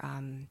 where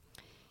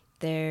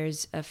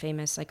there's a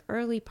famous like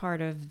early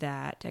part of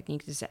that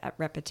technique is a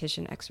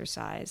repetition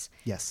exercise.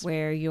 Yes.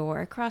 Where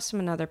you're across from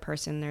another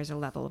person, there's a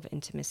level of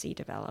intimacy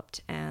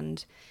developed.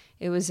 And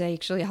it was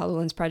actually a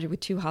HoloLens project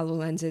with 2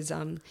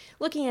 HoloLenses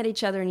looking at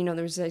each other. And,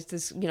 there was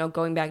this,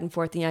 going back and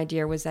forth. The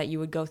idea was that you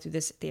would go through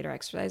this theater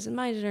exercise and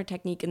mind inner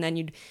technique, and then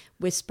you'd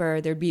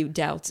whisper. There'd be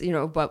doubts,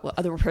 about what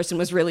other person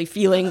was really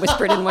feeling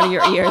whispered in one of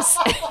your ears.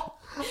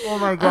 Oh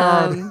my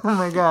God. Oh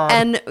my God.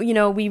 And,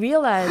 we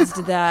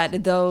realized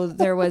that though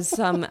there was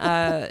some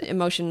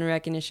emotion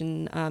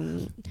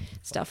recognition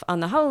stuff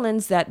on the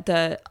HoloLens,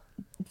 that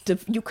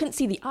you couldn't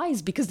see the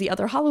eyes because the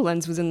other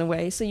HoloLens was in the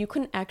way. So you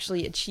couldn't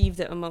actually achieve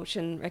the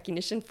emotion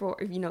recognition for,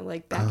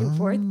 like back and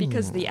forth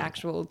because the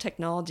actual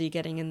technology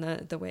getting in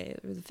the way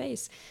of the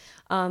face.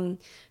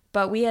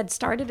 But we had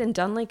started and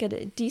done like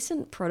a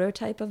decent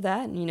prototype of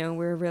that. And,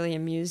 we were really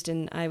amused,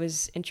 and I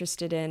was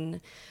interested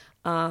in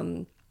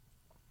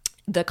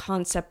the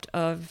concept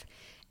of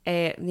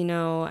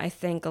I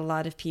think a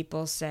lot of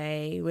people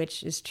say,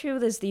 which is true,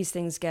 as these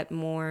things get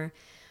more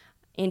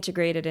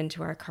integrated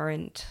into our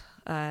current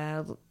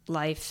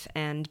life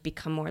and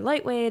become more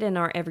lightweight and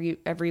are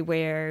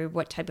everywhere,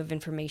 what type of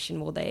information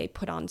will they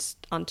put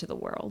onto the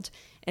world?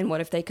 And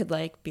what if they could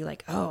be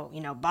like, oh,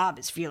 Bob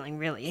is feeling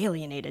really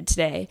alienated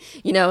today.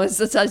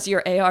 It's as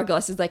your AR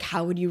glasses, like,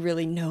 how would you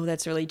really know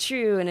that's really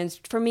true? And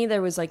for me,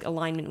 there was like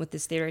alignment with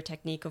this theater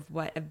technique of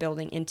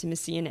building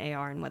intimacy in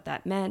AR and what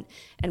that meant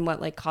and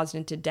what caused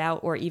into doubt,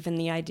 or even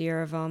the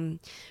idea of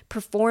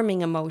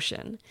performing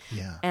emotion.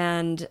 Yeah.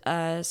 And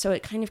so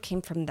it kind of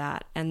came from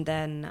that. And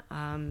then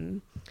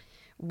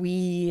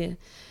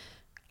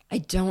I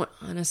don't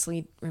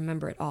honestly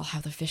remember at all how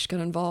the fish got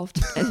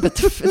involved, but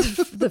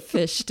the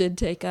fish did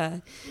take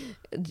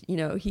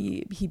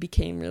he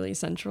became really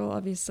central,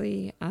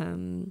 obviously.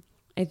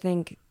 I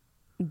think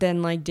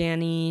then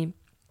Danny.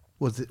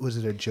 Was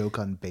it a joke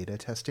on beta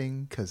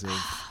testing because of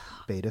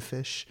beta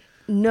fish?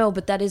 No,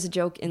 but that is a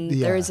joke, and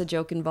there is a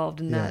joke involved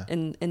in that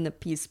in the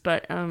piece.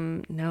 But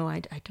no,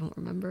 I don't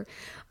remember,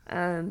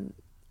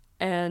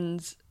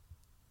 and.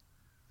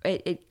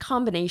 A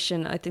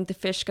combination. I think the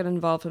fish got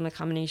involved in a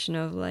combination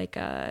of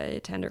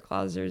tender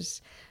claws.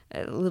 There's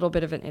a little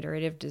bit of an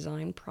iterative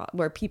design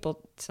where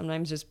people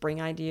sometimes just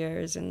bring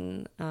ideas,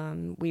 and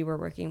we were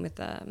working with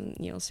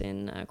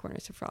Nielsen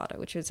Corners of Frauda,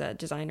 which was a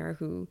designer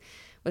who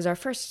was our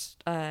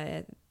first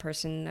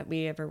person that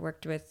we ever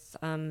worked with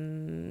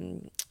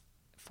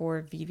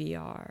for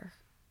VVR,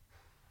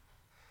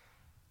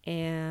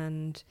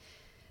 and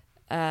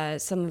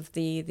some of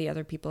the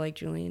other people like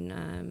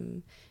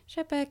Julian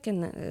Shepek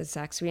and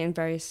Zach Sweet and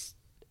various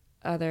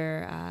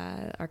other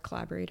our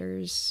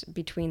collaborators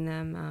between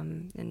them,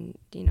 and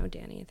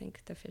Danny, I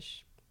think the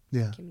fish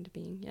came into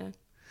being. Yeah,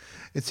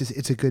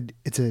 it's a good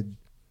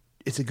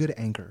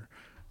anchor,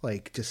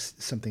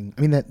 just something.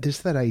 I mean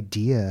that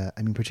idea.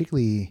 I mean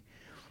particularly.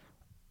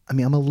 I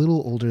mean I'm a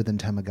little older than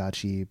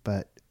Tamagotchi,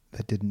 but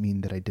that didn't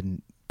mean that I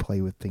didn't play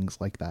with things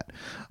like that.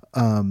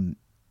 And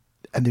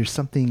there's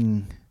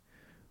something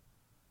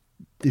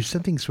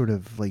sort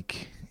of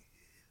like.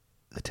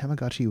 The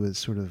Tamagotchi was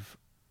sort of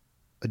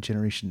a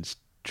generation's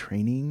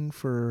training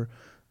for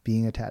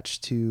being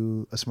attached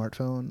to a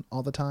smartphone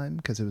all the time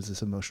because it was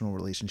this emotional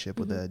relationship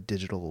with a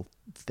digital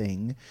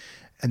thing.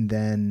 And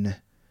then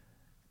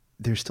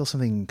there's still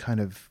something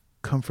kind of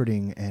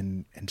comforting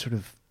and sort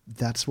of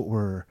that's what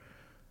we're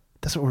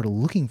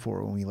looking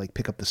for when we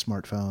pick up the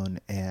smartphone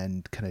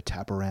and kind of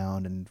tap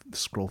around and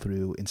scroll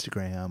through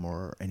Instagram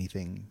or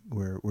anything.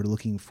 We're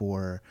looking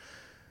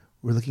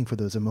for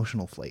those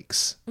emotional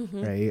flakes,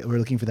 right? We're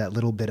looking for that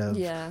little bit of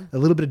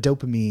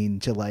dopamine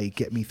to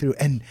get me through.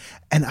 And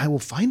I will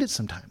find it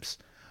sometimes.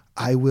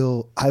 I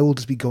will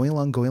just be going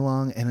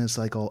along. And it's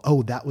like,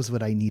 oh, that was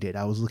what I needed.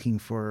 I was looking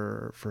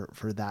for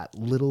that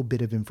little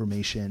bit of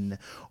information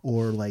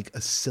or a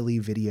silly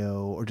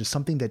video or just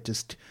something that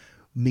just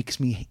makes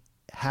me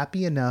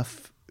happy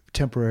enough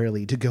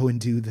temporarily to go and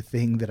do the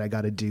thing that I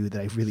got to do that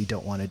I really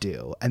don't want to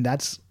do. And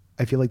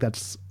I feel like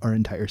that's our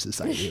entire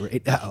society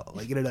right now,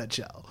 in a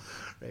nutshell,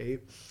 right?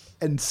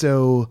 And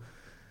so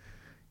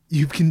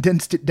you've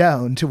condensed it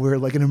down to where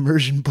an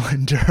immersion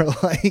blender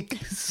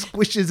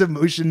squishes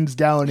emotions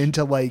down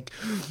into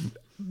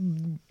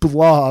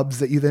blobs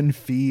that you then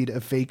feed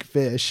a fake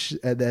fish.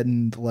 And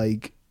then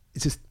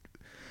it's just,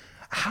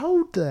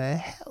 how the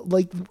hell,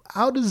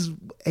 how does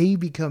A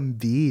become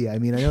B? I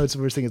mean, I know it's the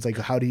first thing. It's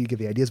how do you get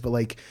the ideas?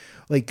 But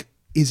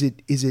is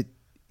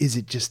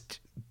it just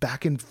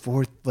back and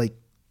forth,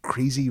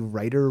 crazy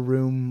writer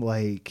room,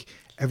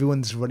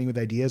 everyone's running with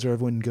ideas, or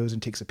everyone goes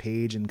and takes a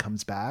page and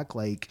comes back?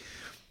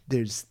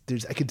 There's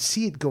I could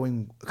see it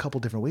going a couple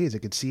different ways. I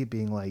could see it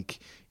being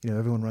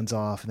everyone runs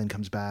off and then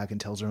comes back and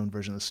tells their own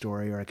version of the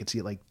story, or I could see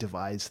it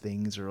devise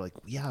things, or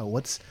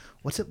what's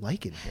it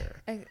like in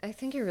here? I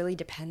think it really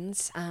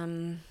depends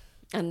on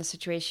the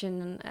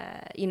situation.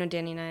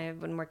 Danny and I have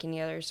been working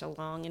together so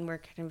long, and we're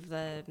kind of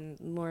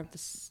more of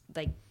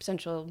the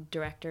central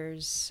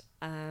directors.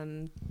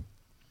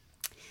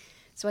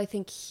 So I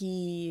think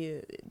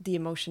the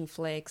emotion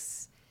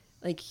flakes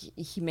like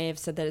he may have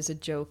said that as a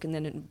joke, and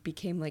then it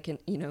became like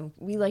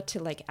we like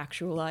to like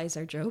actualize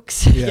our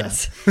jokes. Yeah.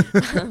 Yes.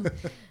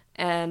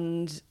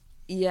 And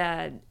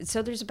yeah,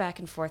 so there's a back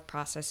and forth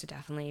process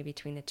definitely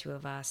between the two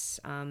of us.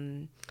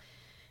 And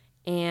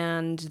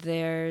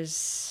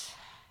because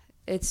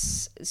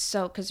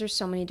there's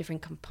so many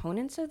different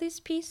components of this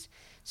piece.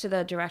 So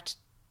the direct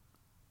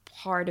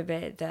part of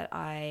it that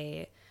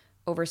I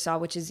oversaw,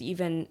 which is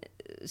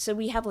so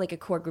we have like a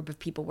core group of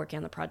people working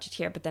on the project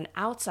here, but then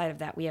outside of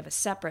that, we have a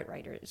separate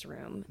writer's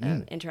room,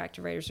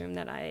 interactive writer's room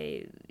that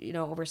I,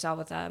 oversaw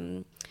with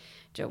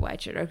Joe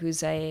Weichert,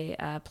 who's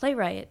a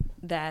playwright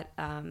that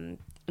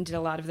did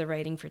a lot of the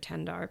writing for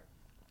Tendar.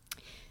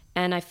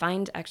 And I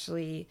find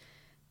actually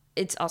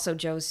it's also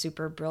Joe's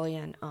super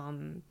brilliant,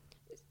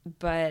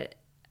 but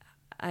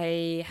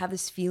I have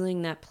this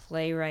feeling that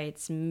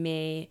playwrights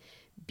may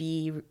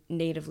be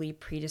natively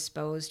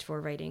predisposed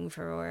for writing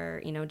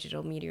for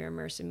digital media or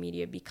immersive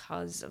media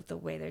because of the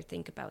way they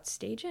think about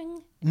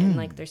staging and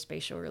like their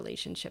spatial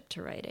relationship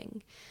to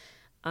writing.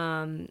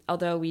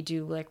 Although we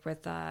do work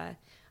with a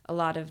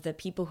lot of the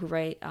people who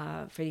write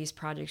for these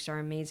projects are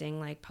amazing,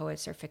 like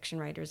poets or fiction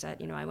writers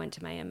that I went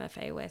to my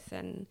MFA with,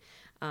 and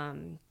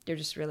they're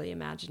just really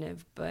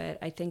imaginative. But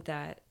I think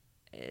that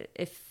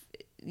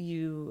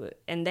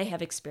and they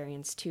have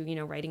experience too,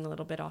 writing a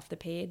little bit off the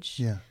page.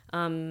 Yeah.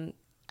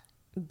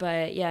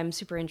 But yeah, I'm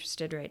super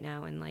interested right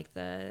now in like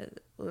the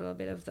little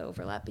bit of the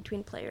overlap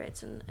between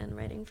playwrights and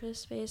writing for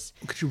this space.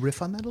 Could you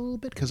riff on that a little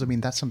bit? Because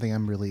that's something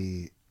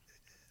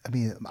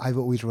I've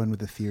always run with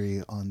the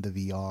theory on the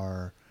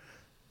VR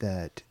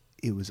that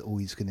it was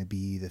always going to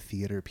be the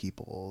theater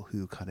people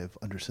who kind of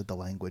understood the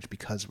language,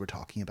 because we're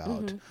talking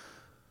about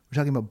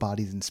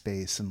bodies in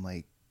space and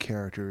like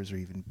characters or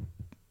even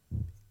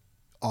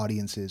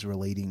audiences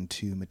relating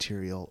to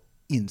material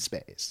in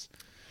space.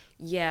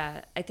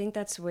 Yeah, I think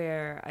that's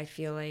where I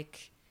feel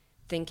like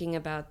thinking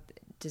about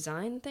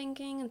design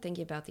thinking and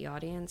thinking about the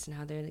audience and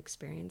how they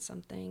experience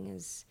something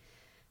is,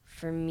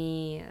 for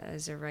me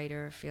as a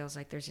writer, feels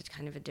like there's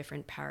kind of a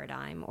different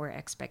paradigm or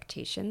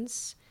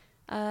expectations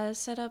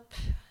set up.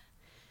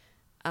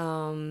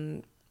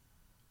 And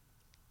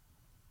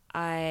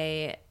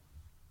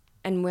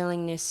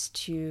willingness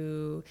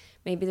to,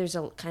 maybe there's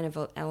a kind of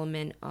an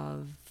element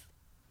of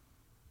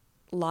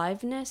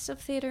liveness of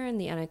theater and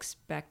the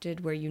unexpected,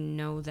 where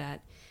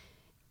that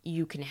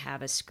you can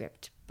have a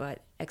script,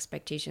 but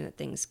expectation that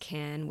things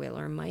will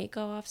or might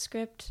go off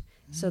script,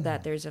 so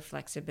that there's a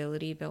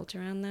flexibility built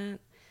around that.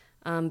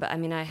 But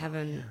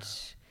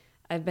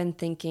I've been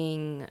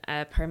thinking,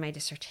 part of my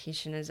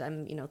dissertation is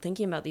I'm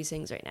thinking about these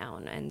things right now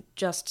and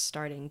just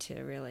starting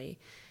to really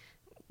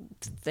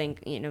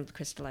think,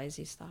 crystallize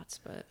these thoughts.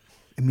 But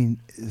when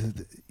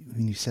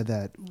you said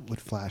that, what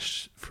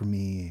flashed for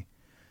me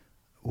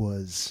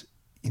was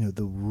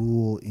the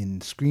rule in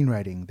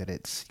screenwriting that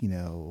it's,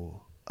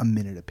 a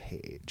minute a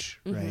page,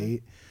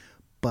 right?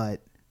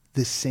 But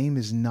the same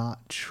is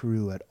not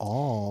true at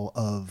all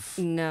of...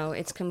 No,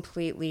 it's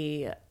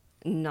completely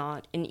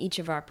not. In each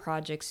of our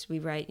projects, we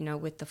write,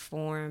 with the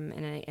form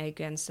and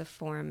against the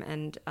form.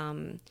 And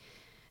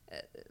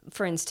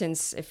for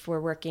instance, if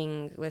we're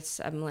working with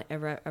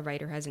a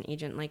writer who has an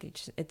agent, like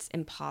it's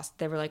impossible.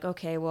 They were like,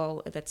 okay,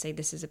 well, let's say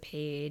this is a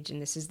page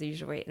and this is the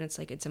usual rate. And it's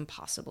like, it's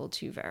impossible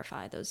to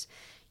verify those,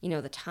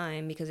 the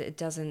time, because it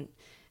doesn't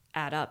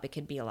add up. It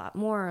could be a lot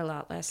more or a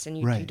lot less. And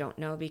you don't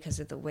know, because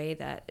of the way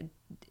that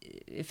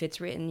if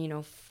it's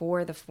written,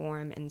 for the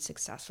form and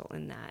successful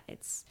in that,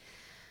 it's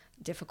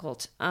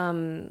difficult. Well,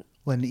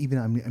 and even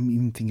I'm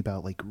even thinking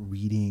about like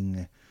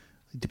reading,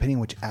 depending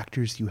on which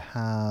actors you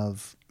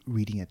have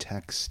reading a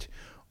text,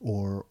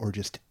 or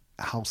just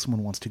how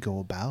someone wants to go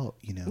about,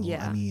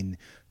 Yeah.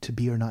 To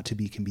be or not to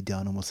be can be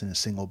done almost in a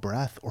single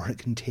breath, or it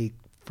can take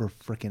for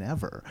frickin'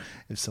 ever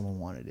if someone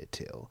wanted it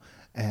to.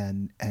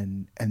 And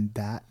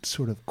that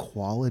sort of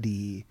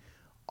quality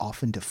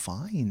often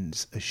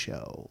defines a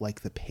show,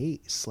 like the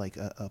pace, like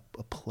a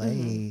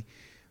play,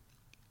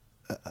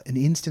 an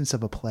instance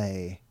of a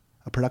play,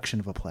 a production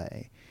of a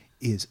play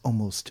is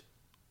almost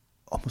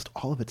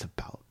all of it's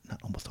about, not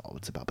almost all of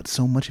it's about, but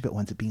so much of it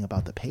winds up being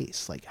about the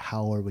pace. Like,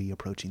 how are we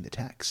approaching the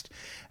text?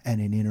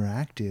 And in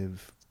interactive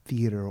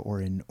theater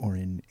or in AR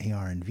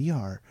and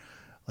VR,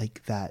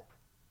 like that,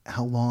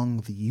 how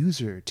long the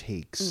user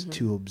takes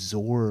to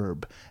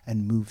absorb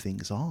and move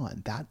things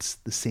on, that's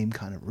the same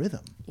kind of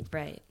rhythm.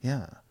 Right.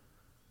 Yeah.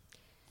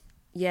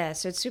 Yeah,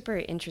 so it's super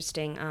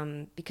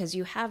interesting because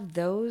you have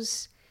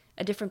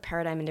a different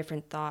paradigm and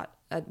different thought,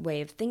 a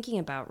way of thinking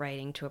about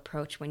writing to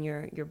approach when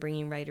you're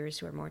bringing writers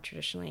who are more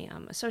traditionally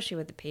associated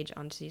with the page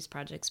onto these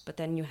projects. But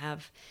then you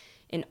have,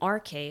 in our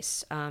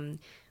case,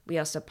 we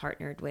also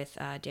partnered with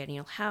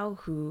Daniel Howe,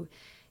 who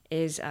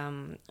is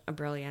a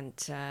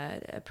brilliant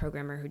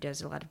programmer who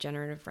does a lot of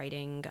generative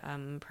writing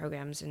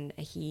programs, and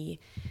he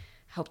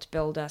helped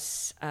build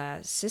us a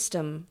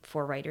system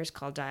for writers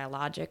called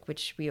Dialogic,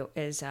 which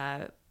is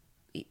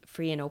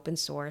free and open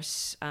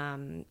source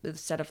with a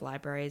set of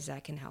libraries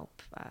that can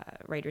help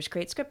writers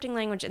create scripting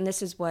language. And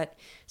this is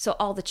so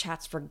all the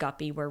chats for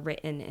Guppy were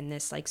written in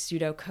this like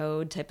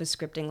pseudocode type of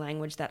scripting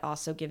language that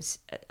also gives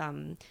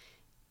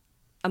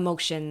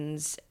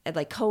emotions, it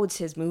like codes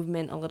his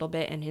movement a little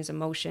bit and his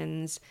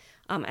emotions,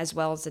 as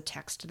well as the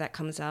text that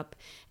comes up.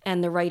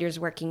 And the writers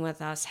working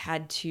with us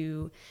had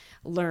to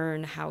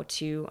learn how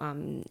to,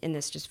 in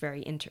this just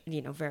very,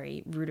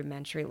 very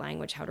rudimentary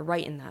language, how to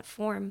write in that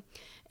form.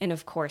 And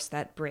of course,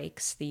 that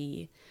breaks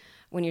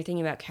when you're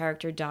thinking about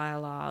character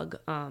dialogue,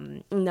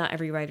 not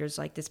every writer's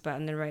like this, but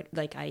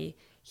I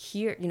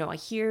hear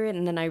it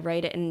and then I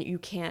write it, and you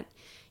can't,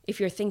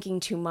 if you're thinking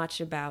too much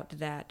about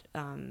that,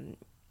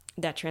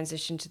 that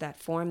transition to that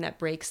form, that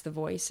breaks the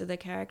voice of the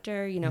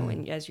character,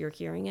 and as you're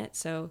hearing it.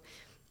 So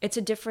it's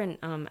a different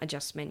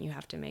adjustment you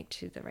have to make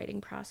to the writing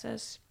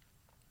process.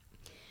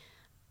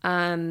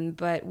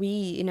 But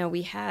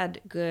we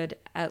had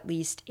at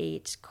least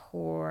 8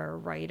 core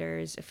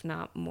writers, if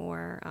not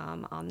more,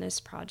 on this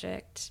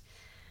project,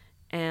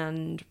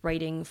 and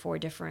writing for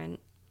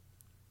different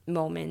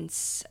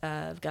moments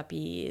of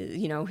Guppy,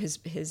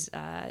 his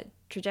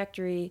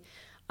trajectory.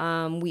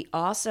 We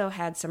also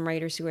had some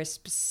writers who are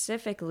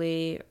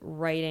specifically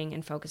writing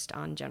and focused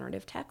on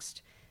generative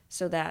text,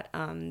 so that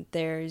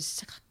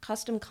there's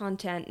custom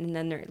content and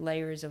then there are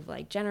layers of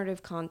like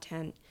generative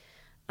content.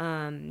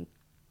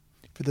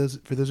 For those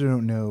who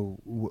don't know,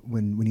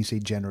 when you say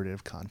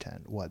generative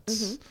content,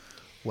 what's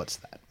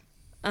that?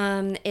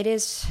 It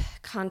is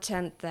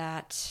content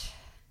that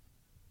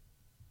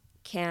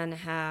can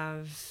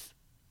have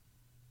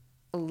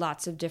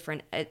lots of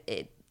different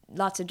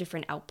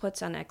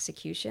outputs on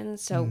execution.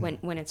 So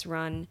when it's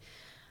run,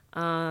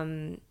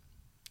 I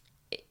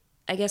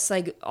guess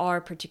like our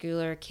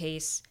particular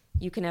case,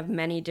 you can have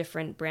many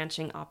different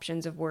branching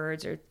options of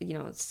words or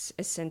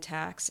a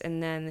syntax,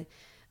 and then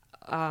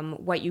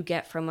what you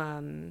get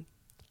from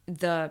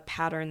the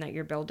pattern that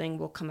you're building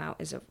will come out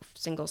as a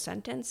single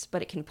sentence,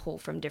 but it can pull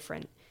from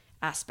different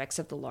aspects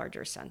of the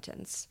larger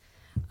sentence.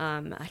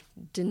 I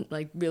didn't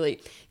like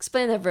really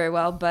explain that very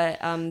well, but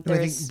I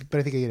think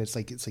again, it's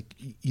like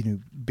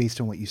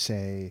based on what you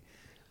say,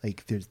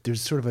 like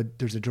there's sort of a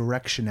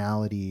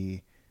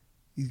directionality.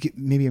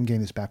 Maybe I'm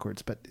getting this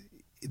backwards, but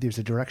there's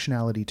a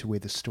directionality to where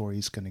the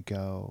story's going to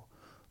go,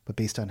 but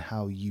based on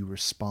how you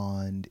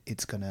respond,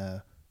 it's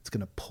gonna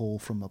pull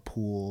from a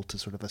pool to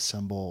sort of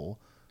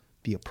assemble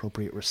the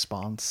appropriate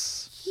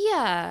response.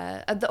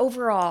 Yeah, the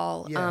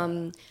overall.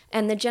 Yeah.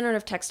 And the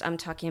generative text I'm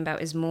talking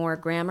about is more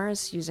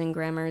grammars, using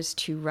grammars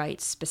to write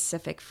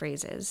specific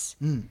phrases,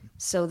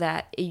 so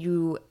that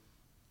you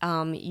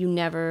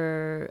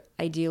never,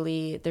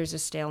 ideally, there's a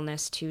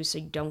staleness too, so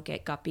you don't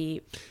get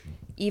Guppy,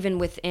 even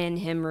within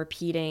him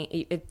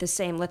repeating the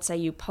same. Let's say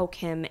you poke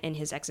him in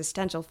his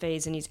existential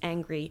phase and he's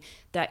angry.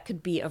 That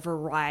could be a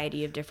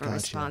variety of different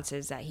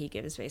responses that he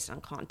gives based on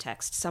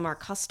context. Some are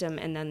custom,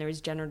 and then there's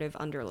generative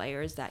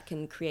underlayers that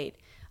can create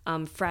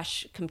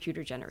fresh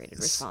computer-generated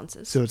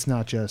responses. So it's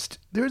not just,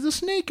 there's a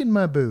snake in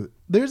my boot.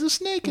 There's a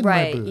snake in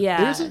my boot.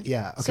 Yeah.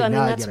 Yeah. Okay, so,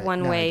 that's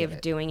one way of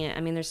doing it.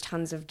 I mean, there's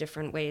tons of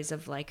different ways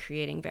of, like,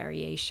 creating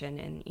variation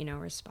and,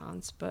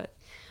 response. But,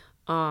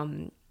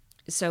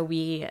 so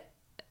we,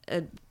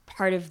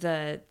 part of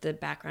the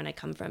background I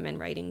come from in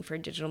writing for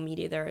digital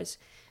media, there is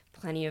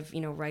plenty of,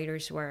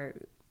 writers who are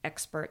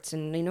experts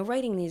in,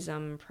 writing these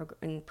in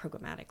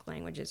programmatic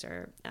languages,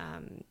 or,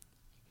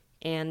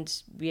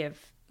 and we have,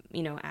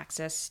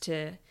 access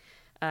to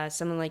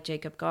someone like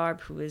Jacob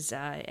Garb, who was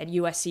at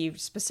USC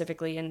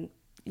specifically in,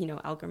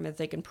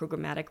 algorithmic and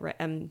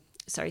programmatic,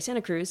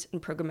 Santa Cruz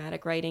in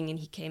programmatic writing, and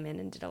he came in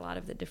and did a lot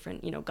of the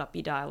different,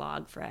 Guppy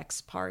dialogue for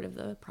X part of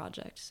the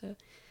project. So,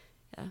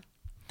 yeah.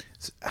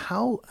 So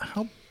how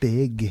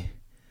big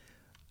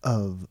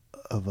of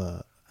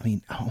a, I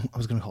mean, I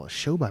was going to call it a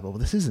show Bible, but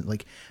this isn't,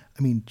 like,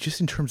 I mean,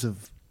 just in terms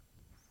of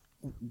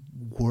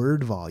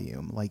word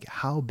volume, like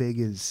how big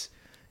is,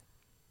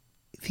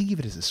 think of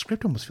it as a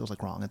script almost feels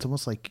like wrong. It's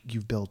almost like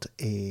you've built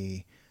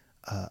a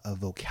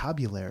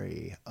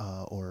vocabulary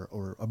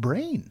or a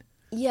brain.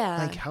 Yeah.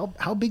 Like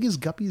how big is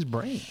Guppy's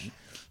brain?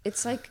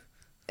 It's like,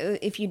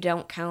 if you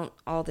don't count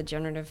all the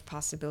generative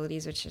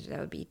possibilities, which that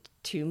would be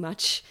too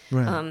much.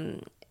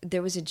 Right.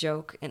 There was a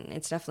joke, and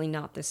it's definitely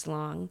not this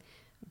long,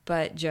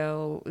 but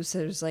Joe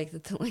said it was like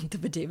the length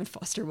of a David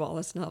Foster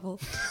Wallace novel.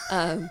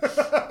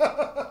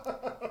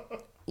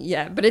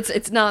 Yeah, but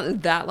it's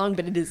not that long,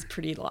 but it is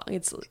pretty long.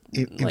 It's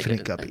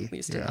Infinite Guppy. At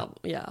least a novel.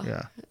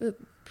 Yeah. The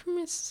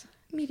premise,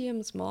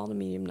 small to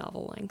medium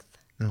novel length.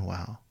 Oh,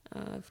 wow.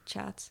 Of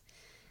chats.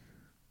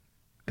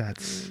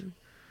 That's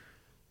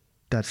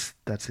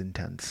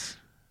intense.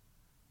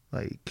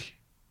 Like,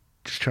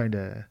 just trying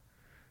to,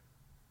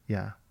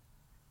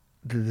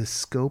 the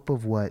scope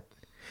of what,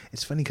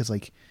 it's funny because,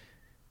 like,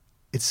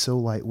 it's so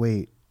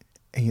lightweight,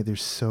 and yet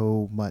there's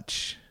so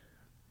much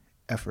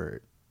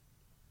effort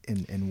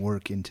and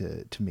work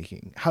into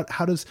making.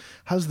 How's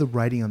the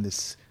writing on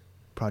this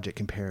project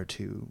compare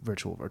to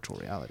virtual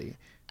reality?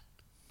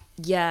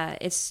 Yeah,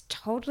 it's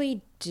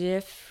totally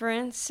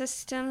different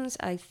systems.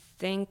 I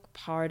think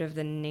part of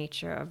the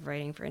nature of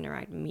writing for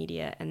interactive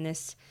media, and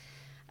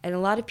a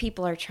lot of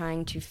people are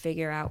trying to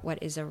figure out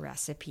what is a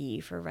recipe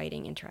for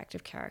writing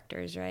interactive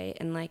characters, right?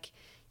 And like,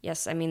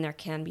 yes, I mean, there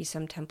can be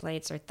some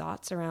templates or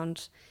thoughts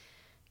around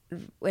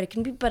what it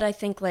can be, but I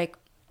think like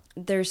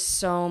there's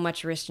so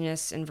much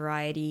richness and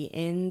variety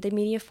in the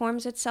media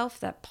forms itself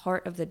that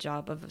part of the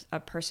job of a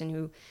person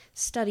who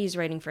studies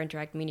writing for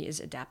interactive media is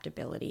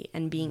adaptability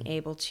and being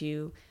able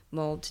to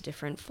mold to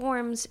different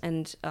forms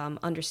and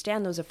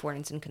understand those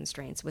affordances and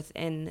constraints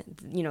within,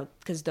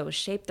 because those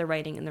shape the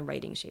writing and the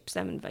writing shapes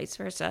them and vice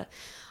versa.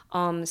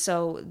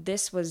 So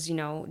this was,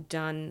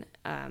 done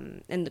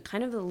and the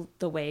kind of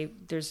the way,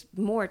 there's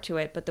more to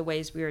it, but the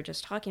ways we were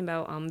just talking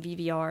about,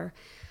 VVR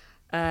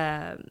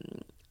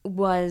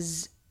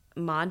was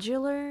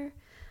modular,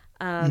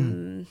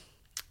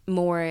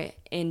 more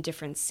in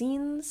different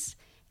scenes,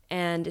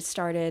 and it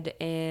started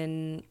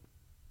in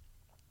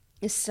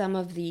some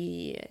of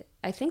the,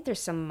 I think there's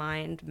some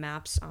mind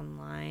maps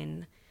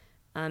online,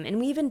 and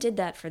we even did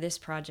that for this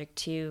project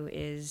too,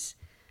 is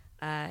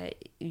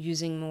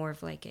using more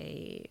of like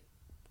a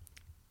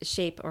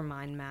shape or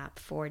mind map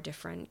for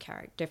different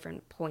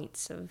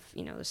points of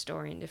the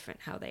story and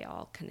different how they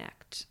all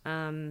connect.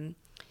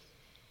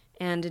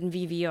 And in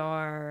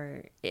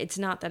VVR, it's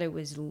not that it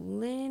was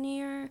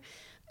linear.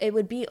 It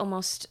would be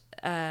almost,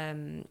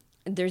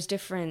 there's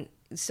different,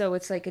 so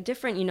it's like a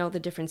different, the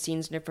different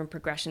scenes, different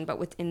progression, but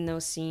within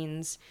those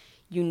scenes,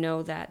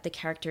 that the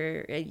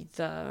character,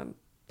 the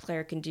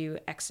player can do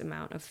X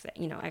amount of,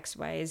 X,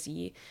 Y,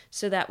 Z,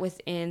 so that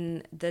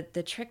within,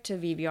 the trick to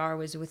VVR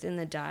was within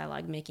the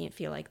dialogue, making it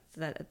feel like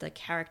that the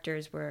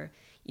characters were,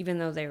 even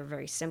though they were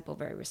very simple,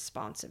 very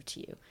responsive to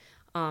you.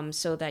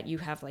 So that you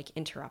have like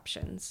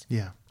interruptions.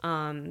 Yeah.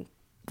 Well,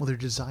 their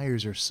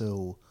desires are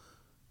so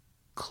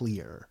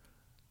clear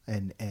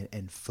and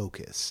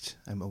focused.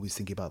 I'm always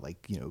thinking about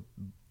like,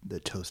 the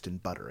toast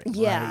and buttering.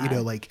 Yeah.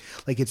 Right?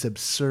 Like it's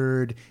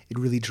absurd. It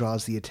really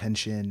draws the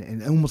attention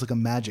and almost like a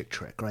magic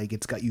trick, right?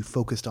 It's got you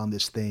focused on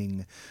this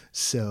thing.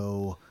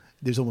 So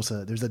there's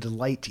a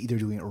delight to either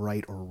doing it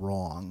right or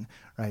wrong,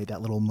 right?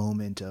 That little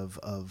moment of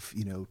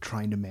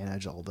trying to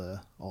manage all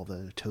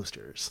the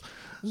toasters.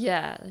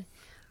 Yeah.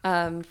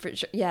 For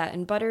sure. Yeah.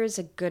 And butter is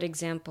a good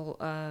example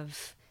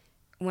of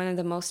one of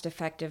the most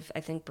effective, I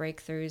think,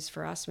 breakthroughs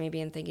for us,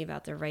 maybe in thinking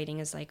about the writing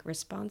as like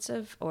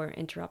responsive or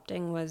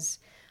interrupting was,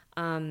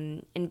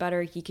 in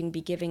butter, you can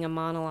be giving a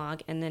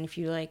monologue. And then if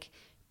you like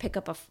pick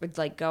up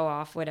go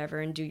off, whatever,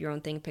 and do your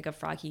own thing, pick up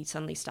frog, he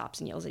suddenly stops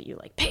and yells at you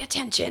like, pay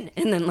attention.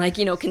 And then like,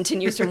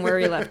 continues from where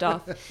he left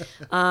off.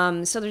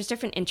 So there's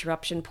different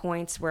interruption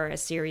points where a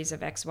series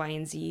of X, Y,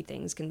 and Z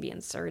things can be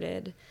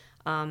inserted.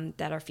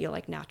 That feel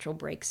like natural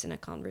breaks in a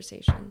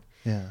conversation.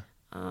 Yeah.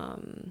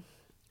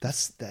 That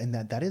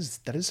is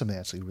something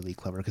that's actually really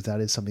clever, because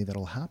that is something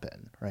that'll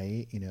happen,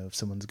 right? If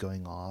someone's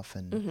going off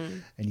and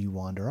and you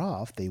wander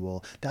off, they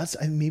will.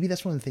 Maybe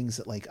that's one of the things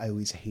that like I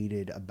always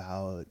hated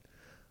about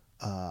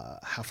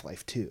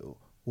Half-Life 2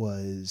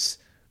 was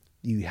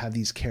you have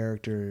these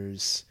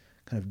characters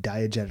kind of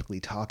diegetically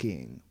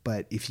talking,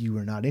 but if you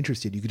were not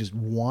interested, you could just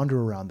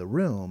wander around the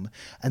room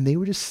and they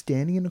were just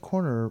standing in a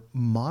corner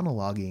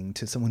monologuing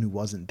to someone who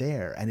wasn't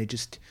there, and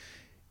it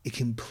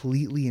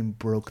completely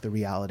broke the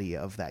reality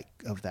of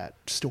that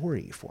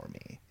story for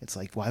me. It's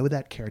like, why would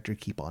that character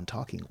keep on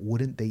talking?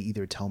 Wouldn't they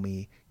either tell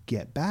me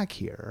get back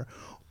here,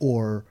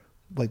 or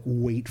like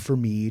wait for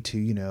me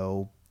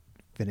to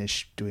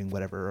finish doing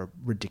whatever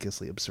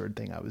ridiculously absurd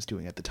thing I was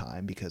doing at the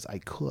time because I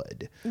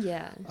could.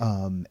 Yeah.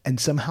 And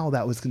somehow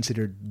that was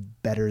considered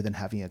better than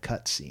having a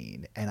cut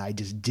scene. And I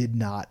just did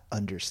not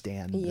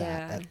understand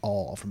that at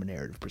all from a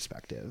narrative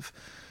perspective.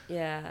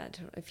 Yeah.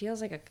 It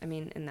feels like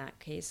in that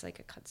case, like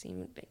a cutscene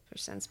would make more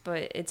sense,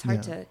 but it's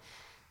hard to,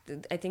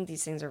 I think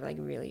these things are like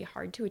really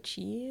hard to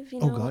achieve,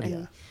 Oh God,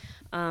 and,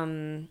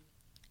 yeah.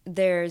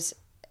 There's,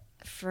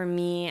 for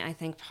me, I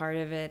think part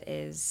of it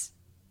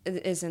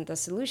isn't the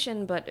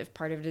solution, but if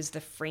part of it is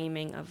the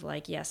framing of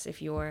like, yes,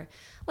 if you're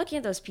looking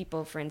at those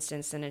people, for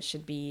instance, then it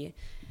should be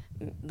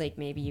like,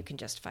 maybe you can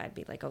justify it,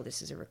 be like, oh,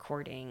 this is a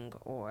recording,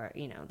 or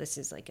this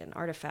is like an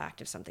artifact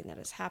of something that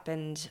has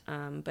happened,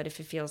 but if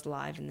it feels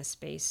live in the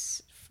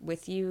space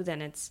with you,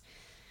 then it's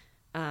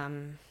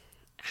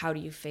how do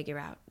you figure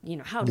out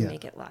how to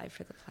make it live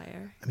for the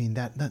player. I mean,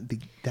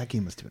 that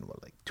game must have been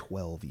like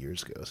 12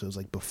 years ago, so it was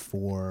like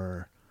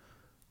before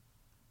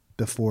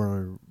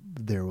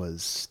there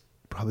was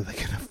probably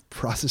like enough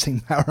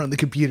processing power on the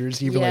computers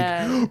to even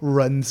like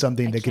run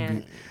something that could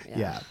be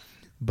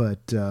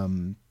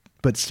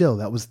but still,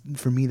 that was,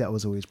 for me, that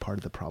was always part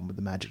of the problem with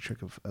the magic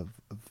trick of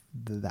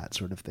that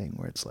sort of thing,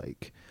 where it's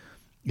like,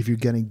 if you're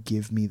gonna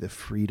give me the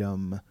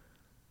freedom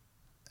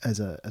as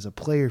a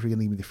player, if you're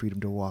gonna give me the freedom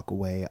to walk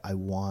away, I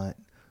want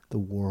the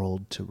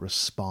world to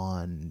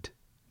respond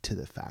to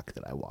the fact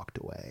that I walked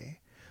away.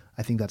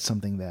 I think that's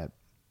something that,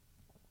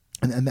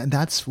 and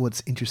that's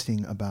what's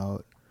interesting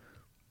about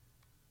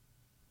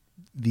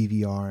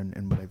VVR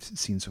and what I've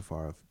seen so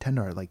far of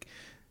Tendar. Like,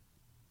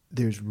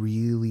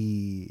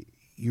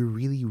 you're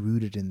really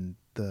rooted in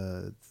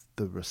the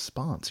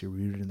response. You're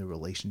rooted in the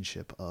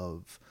relationship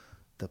of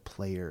the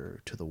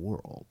player to the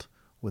world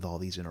with all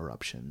these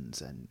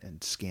interruptions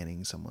and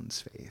scanning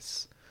someone's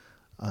face.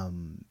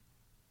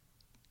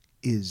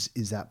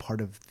 Is that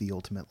part of the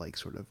ultimate like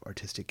sort of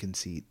artistic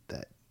conceit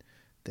that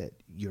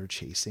you're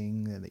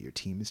chasing and that your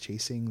team is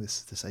chasing,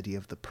 this idea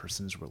of the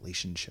person's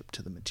relationship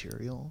to the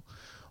material?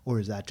 Or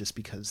is that just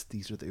because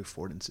these are the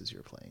affordances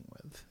you're playing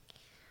with?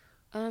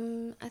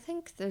 I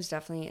think there's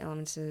definitely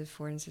elements of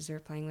affordances they're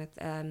playing with.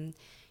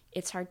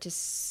 It's hard to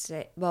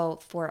say.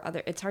 Well,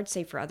 it's hard to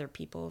say for other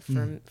people.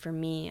 For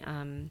me,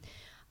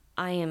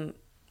 I am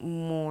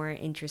more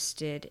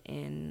interested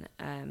in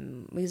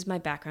because my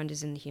background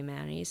is in the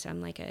humanities, so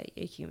I'm like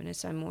a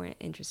humanist. So I'm more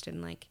interested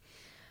in like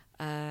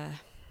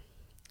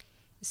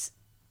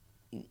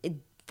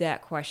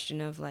that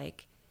question of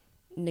like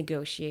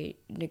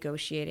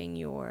negotiating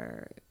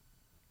your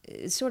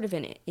sort of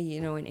an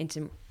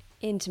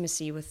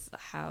intimacy with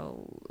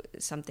how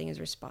something is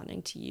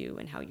responding to you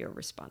and how you're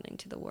responding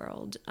to the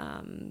world.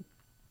 And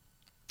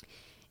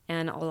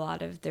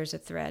there's a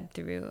thread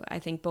through, I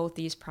think, both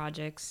these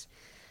projects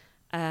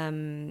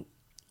in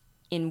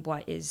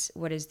what is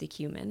the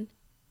human,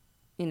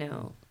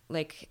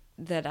 like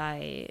that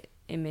I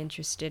am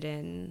interested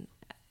in,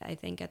 I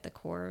think, at the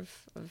core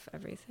of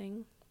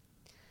everything.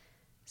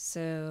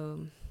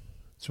 So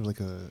sort of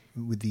like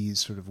with these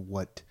sort of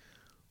what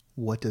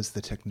does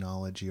the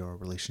technology or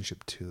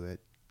relationship to it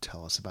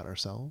tell us about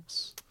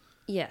ourselves?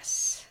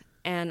 Yes.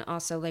 And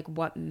also like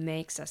what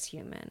makes us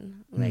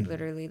human, like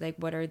literally like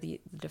what are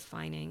the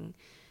defining,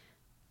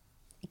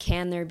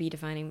 can there be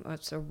defining,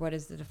 or what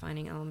is the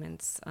defining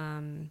elements,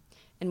 and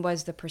what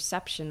is the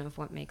perception of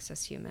what makes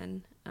us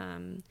human?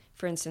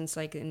 For instance,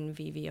 like in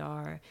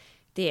VVR,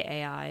 the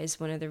AIs,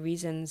 one of the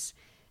reasons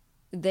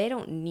they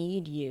don't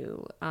need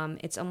you,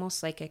 it's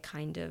almost like a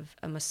kind of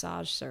a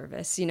massage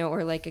service,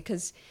 or like,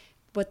 because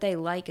what they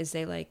like is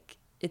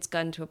it's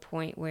gotten to a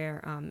point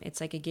where it's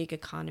like a gig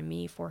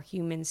economy for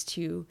humans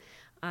to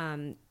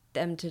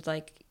them to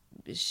like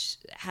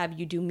have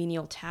you do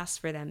menial tasks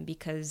for them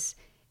because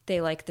they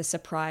like the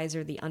surprise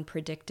or the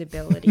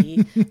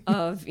unpredictability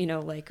of,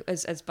 like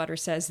as Butter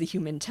says, the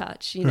human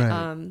touch,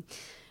 Right.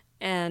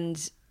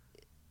 And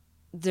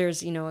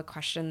there's, a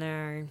question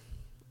there,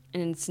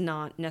 and it's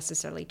not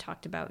necessarily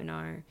talked about in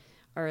our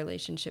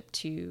relationship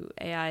to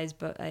AIs,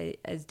 but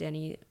as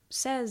Danny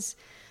says,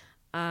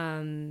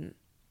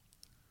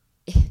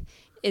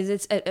 is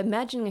it's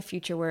imagining a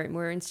future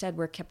where instead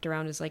we're kept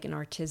around as like an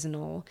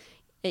artisanal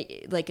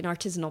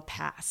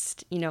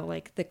past,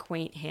 like the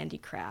quaint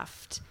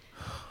handicraft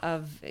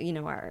of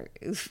our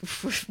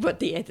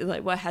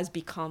what has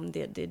become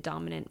the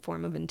dominant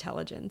form of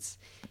intelligence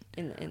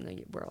in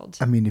the world.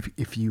 I mean,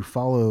 if you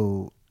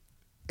follow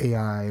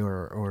AI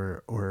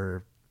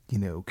or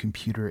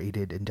computer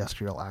aided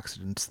industrial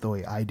accidents the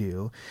way I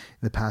do,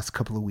 in the past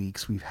couple of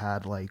weeks we've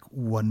had like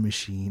one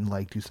machine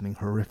like do something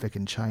horrific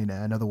in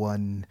China, another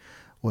one,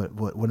 one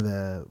of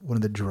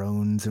the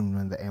drones and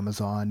one of the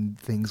Amazon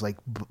things like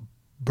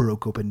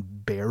broke open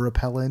bear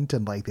repellent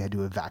and like they had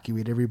to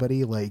evacuate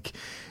everybody. Like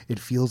it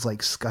feels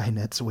like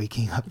Skynet's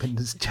waking up and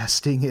is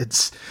testing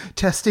its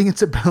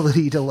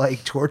ability to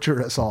like torture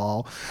us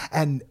all.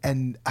 And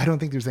I don't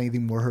think there's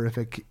anything more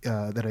horrific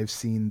that I've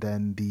seen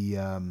than the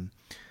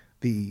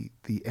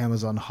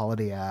Amazon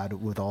holiday ad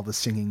with all the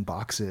singing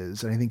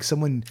boxes. And I think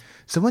someone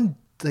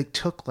like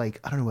took like,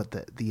 I don't know what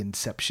the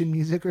Inception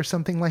music or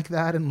something like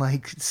that and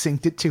like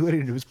synced it to it,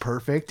 and it was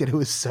perfect, and it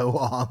was so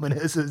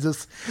ominous. It was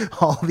just,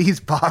 all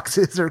these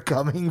boxes are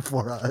coming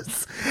for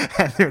us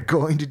and they're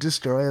going to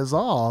destroy us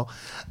all.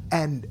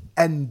 And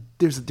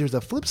there's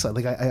a flip side.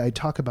 Like I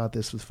talk about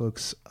this with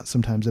folks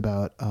sometimes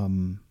about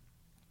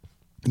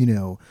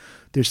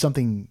there's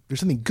something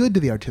good to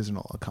the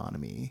artisanal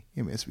economy.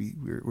 I mean,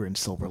 we're in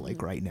Silver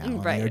Lake right now.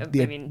 Right.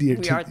 We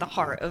are at the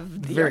heart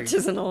of the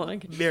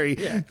artisanal.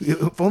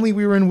 If only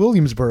we were in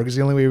Williamsburg is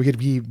the only way we could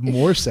be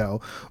more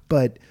so.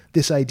 But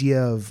this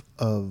idea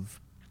of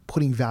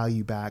putting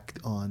value back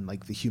on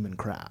like the human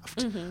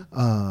craft, and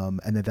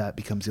that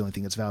becomes the only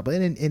thing that's valuable.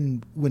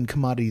 And when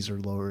commodities are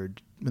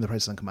lowered, when the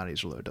prices on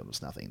commodities are lowered to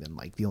almost nothing, then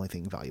like the only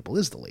thing valuable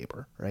is the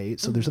labor,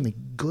 right? So there's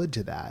something good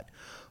to that.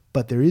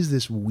 But there is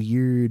this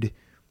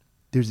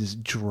there's this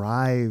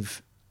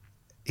drive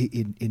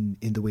in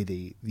the way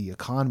the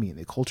economy and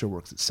the culture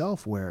works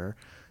itself, where,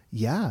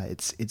 yeah,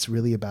 it's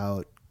really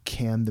about,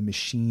 can the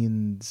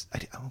machines, I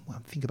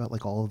think about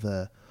like all of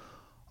the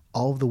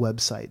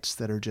websites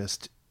that are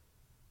just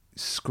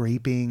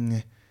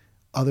scraping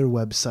other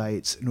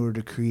websites in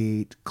order to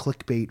create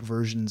clickbait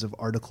versions of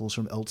articles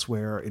from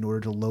elsewhere in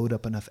order to load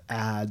up enough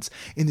ads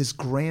in this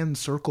grand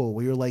circle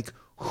where you're like,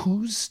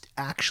 who's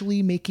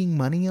actually making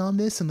money on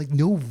this? And like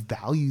no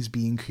value's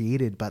being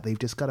created, but they've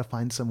just got to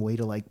find some way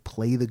to like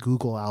play the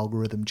Google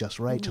algorithm just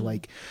right to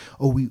like,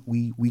 oh, we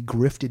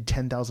grifted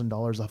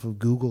 $10,000 off of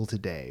Google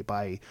today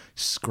by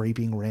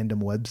scraping random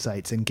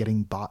websites and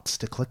getting bots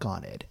to click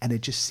on it. And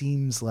it just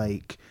seems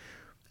like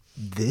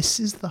this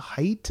is the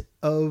height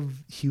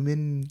of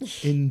human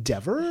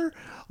endeavor?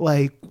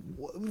 Like,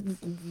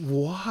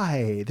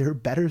 why? There are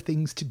better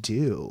things to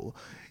do.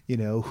 You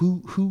know,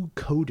 who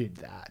coded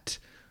that?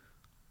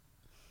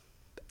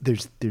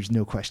 There's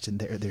no question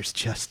there. There's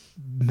just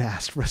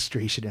mass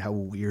frustration at how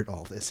weird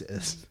all this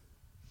is.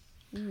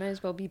 You might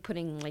as well be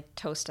putting like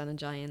toast on a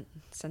giant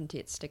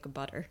sentient stick of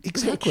butter.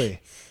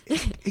 Exactly.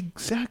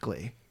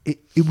 Exactly.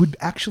 It would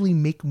actually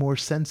make more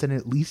sense, and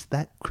at least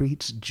that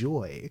creates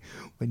joy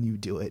when you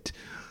do it.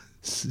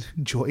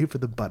 Joy for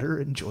the butter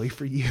and joy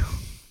for you.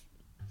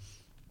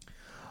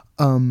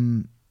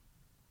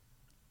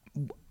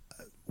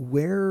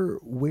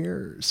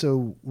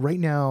 So right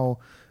now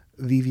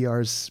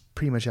VVR's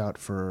pretty much out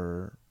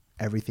for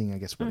everything, I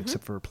guess,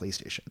 except for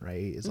PlayStation,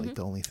 right? Is like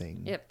the only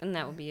thing. Yep, and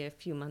that will be a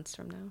few months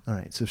from now. All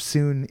right, so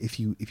soon, if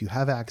you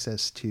have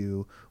access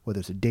to whether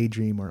it's a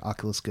Daydream or an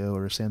Oculus Go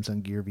or a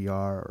Samsung Gear VR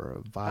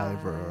or a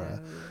Vive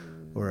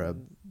or a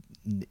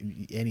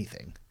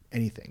anything,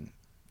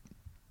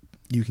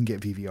 you can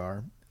get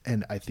VVR,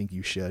 and I think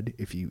you should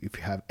if you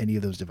have any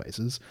of those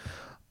devices.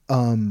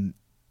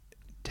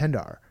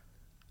 Tendar,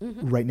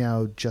 right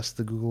now, just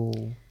the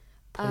Google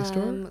Play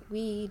Store.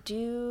 We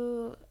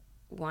do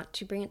want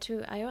to bring it to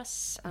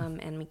iOS,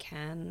 and we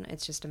can.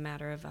 It's just a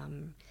matter of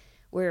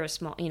we're a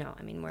small,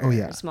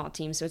 we're a small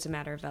team, so it's a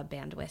matter of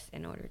bandwidth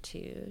in order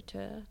to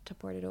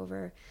port it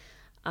over.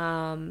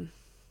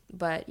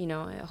 But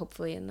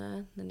hopefully in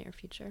the near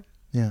future.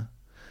 Yeah.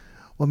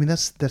 Well, I mean,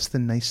 that's the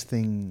nice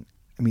thing.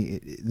 I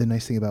mean, the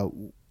nice thing about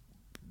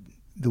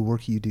the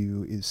work you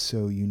do is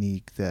so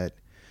unique that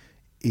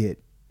it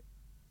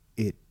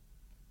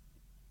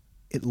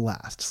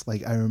lasts.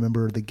 Like, I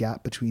remember the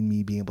gap between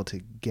me being able to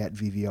get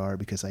VVR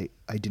because I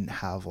didn't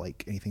have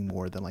like anything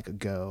more than like a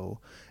Go,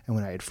 and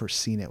when I had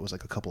first seen it was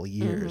like a couple of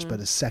years. But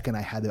the second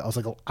I had it, I was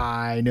like, oh,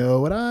 I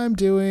know what I'm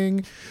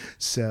doing.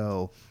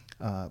 So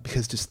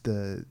because just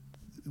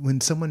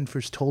when someone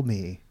first told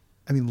me,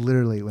 I mean,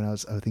 literally when I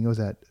think I was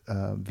at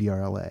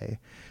VRLA,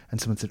 and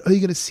someone said, "Oh,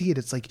 you're gonna see it.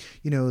 It's like,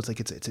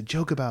 it's a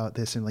joke about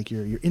this, and like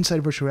you're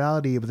inside virtual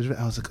reality." But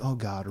I was like, "Oh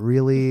God,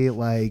 really?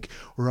 Like,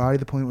 we're already at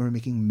the point where we're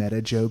making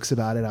meta jokes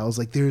about it." I was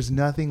like, "There's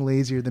nothing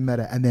lazier than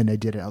meta." And then I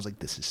did it. I was like,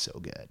 "This is so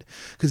good,"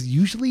 because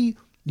usually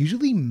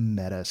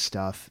meta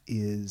stuff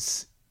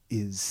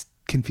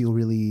can feel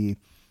really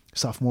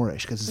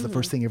sophomorish because it's the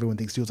first thing everyone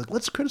thinks to do. It's like,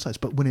 let's criticize,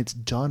 but when it's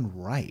done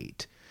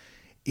right,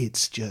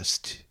 it's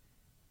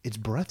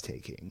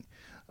breathtaking,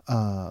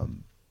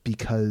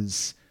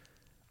 because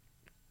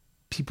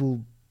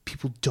people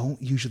don't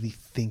usually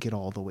think it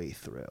all the way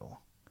through.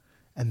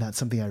 And that's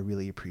something I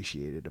really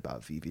appreciated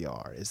about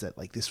VVR, is that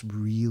like there's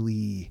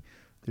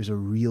a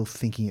real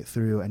thinking it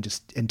through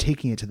and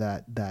taking it to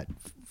that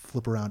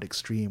flip around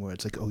extreme where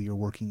it's like, oh, you're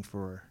working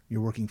for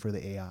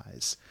the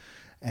AIs,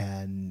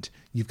 and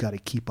you've got to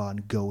keep on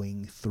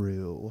going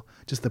through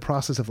just the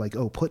process of like,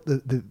 oh, put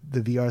the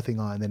VR thing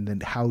on, and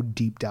then how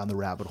deep down the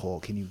rabbit hole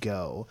can you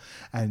go?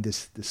 And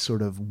this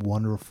sort of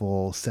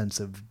wonderful sense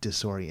of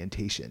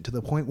disorientation, to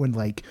the point when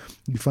like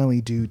you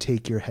finally do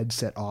take your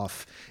headset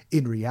off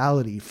in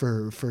reality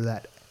for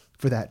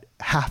that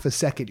half a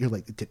second, you're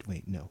like,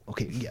 wait, no,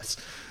 okay, yes,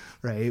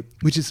 right?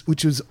 Which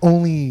was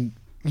only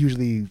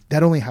usually,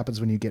 that only happens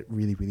when you get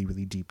really, really,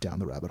 really deep down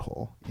the rabbit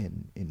hole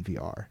in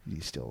VR.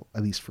 You still,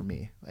 at least for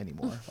me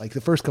anymore, like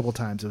the first couple of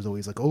times it was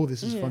always like, oh,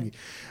 this is funny,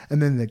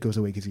 and then that goes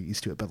away because you're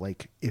used to it. But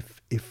like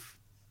if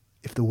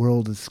the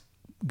world is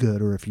good,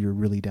 or if you're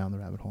really down the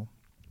rabbit hole,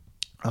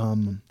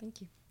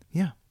 thank you.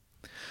 Yeah.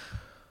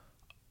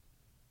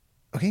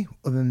 Okay.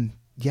 Well then,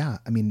 yeah.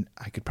 I mean,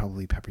 I could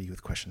probably pepper you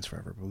with questions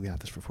forever, but we have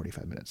this for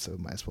 45 minutes, so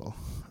might as well.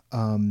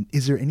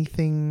 Is there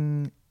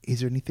anything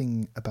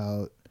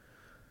about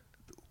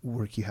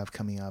work you have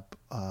coming up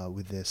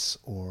with this,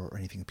 or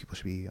anything that people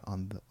should be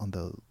on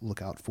the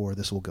lookout for?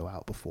 This will go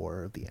out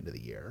before the end of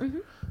the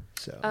year.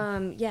 So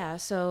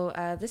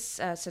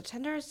so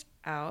Tender's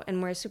out,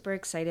 and we're super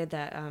excited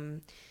that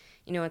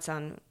it's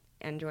on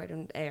Android,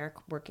 and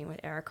working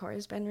with AirCore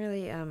has been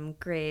really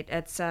great.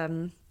 It's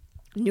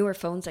newer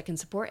phones that can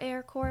support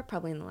AirCore,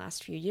 probably in the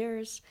last few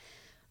years.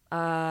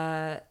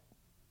 We're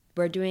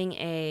doing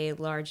a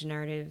large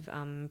narrative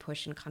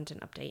push and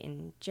content update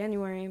in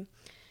January.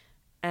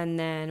 And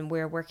then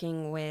we're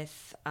working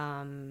with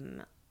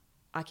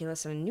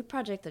Oculus on a new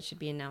project that should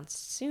be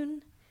announced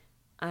soon.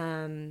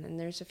 And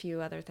there's a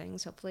few other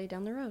things, hopefully,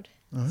 down the road.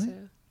 All right. So,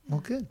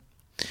 well, good.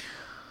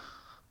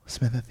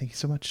 Samantha, thank you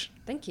so much.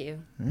 Thank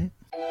you. All right.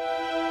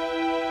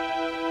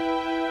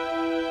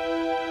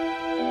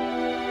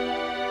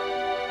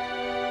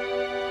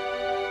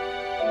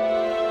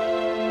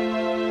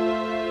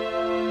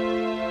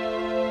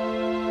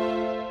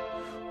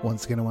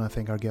 Once again, I want to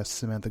thank our guest,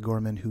 Samantha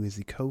Gorman, who is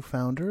the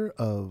co-founder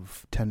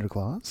of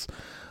TenderClaws,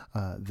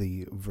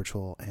 the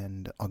virtual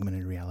and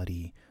augmented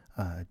reality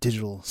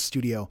digital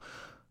studio.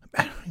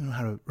 I don't even know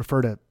how to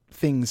refer to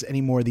things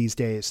anymore these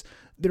days.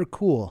 They're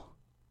cool.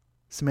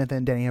 Samantha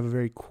and Danny have a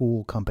very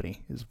cool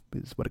company, is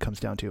what it comes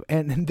down to.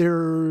 And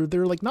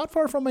they're like not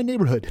far from my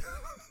neighborhood.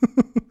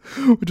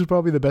 which is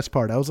probably the best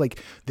part. I was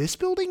like, this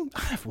building,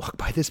 I've walked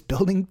by this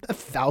building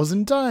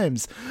 1,000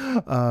 times.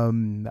 That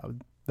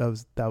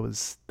was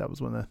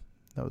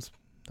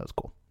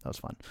cool. That was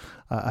fun.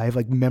 I have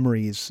like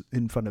memories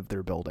in front of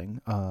their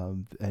building.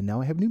 And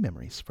now I have new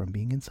memories from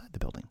being inside the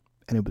building.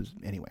 And it was,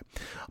 anyway,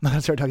 I'm not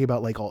gonna start talking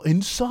about like all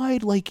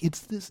inside, like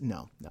it's this.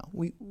 No,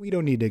 we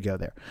don't need to go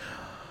there.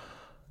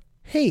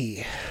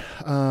 Hey,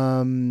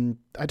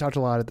 I talked a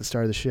lot at the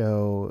start of the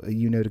show,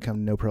 to come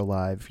to No Pro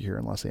Live here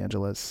in Los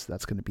Angeles.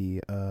 That's going to be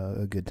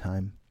a good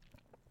time.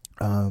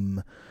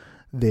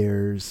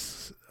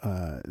 There's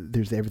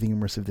Everything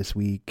Immersive this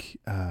week.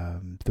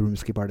 The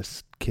Roomscape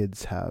Artists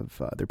kids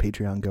have their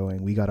Patreon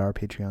going. We got our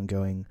Patreon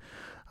going.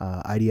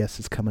 IDS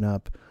is coming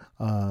up.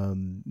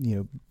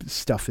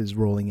 Stuff is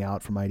rolling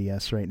out from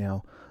IDS right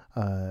now.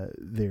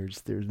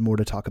 There's more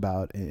to talk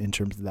about in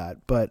terms of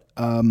that, but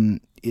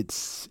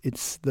it's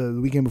the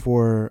weekend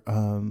before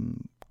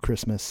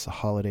Christmas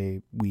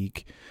holiday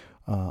week.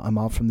 I'm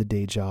off from the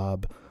day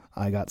job.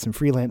 I got some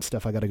freelance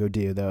stuff I got to go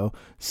do though,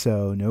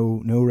 so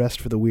no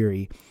rest for the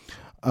weary.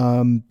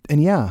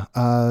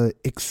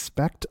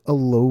 Expect a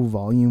low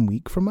volume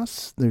week from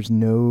us. There's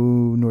no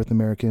North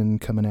American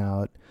coming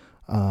out.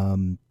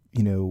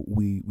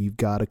 We've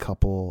got a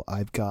couple.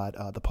 I've got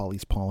the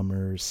Polys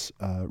Polymers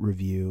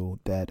review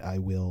that I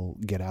will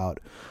get out,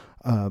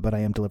 but I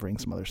am delivering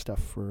some other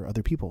stuff for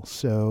other people.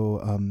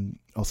 So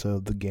also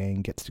the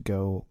gang gets to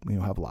go,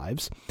 have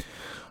lives.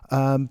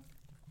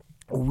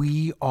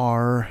 We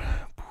are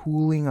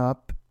pooling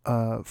up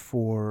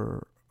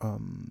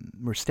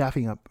we're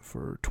staffing up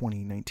for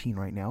 2019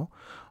 right now.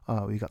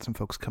 We've got some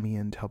folks coming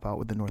in to help out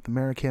with the North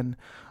American.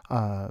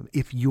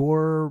 If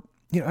you're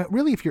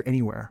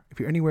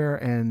anywhere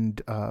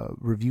and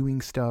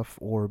reviewing stuff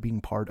or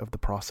being part of the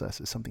process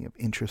is something of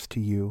interest to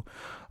you,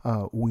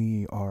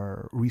 we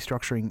are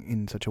restructuring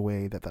in such a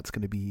way that that's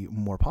going to be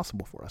more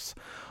possible for us.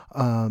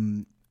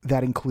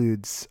 That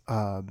includes,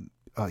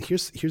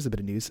 here's a bit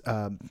of news.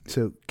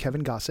 So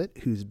Kevin Gossett,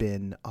 who's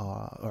been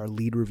our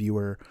lead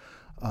reviewer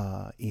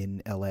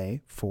in LA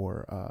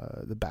for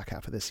the back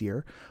half of this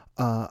year,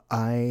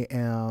 I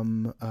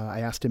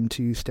asked him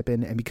to step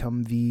in and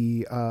become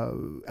the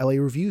LA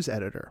reviews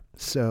editor.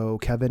 So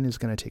Kevin is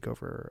going to take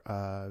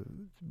over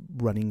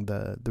running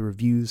the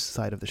reviews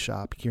side of the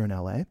shop here in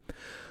LA.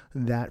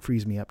 That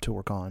frees me up to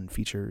work on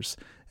features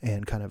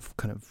and kind of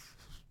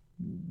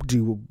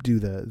do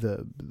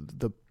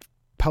the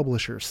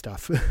publisher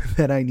stuff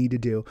that I need to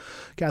do.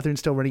 Catherine's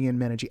still running in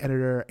managing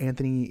editor.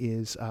 Anthony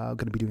is going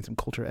to be doing some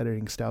culture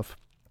editing stuff.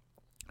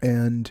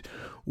 And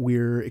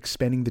we're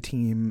expanding the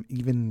team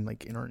even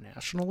like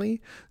internationally.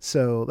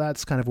 So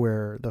that's kind of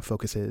where the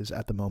focus is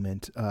at the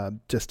moment,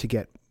 just to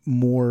get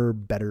more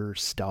better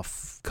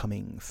stuff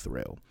coming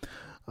through.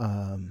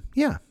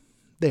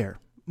 There.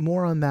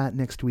 More on that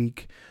next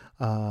week.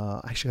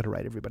 I actually got to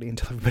write everybody and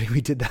tell everybody we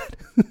did that.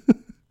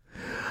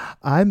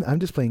 I'm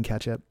just playing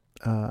catch up,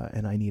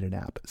 and I need a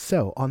nap.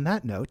 So on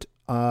that note,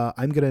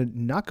 I'm going to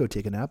not go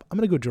take a nap. I'm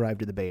going to go drive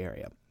to the Bay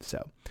Area.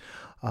 So,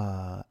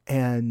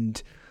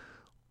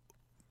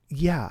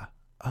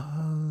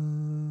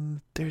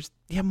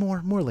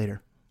 more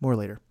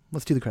later.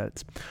 Let's do the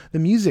credits. The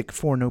music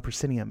for No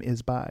Proscenium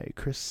is by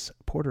Chris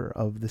Porter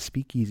of the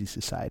Speakeasy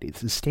Society. The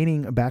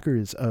sustaining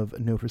backers of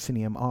No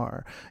Proscenium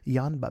are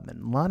Jan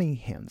Butman, Lonnie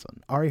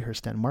Hansen, Ari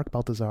Hersten, Mark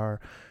Baltazar,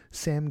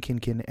 Sam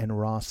Kinkin, and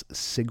Ross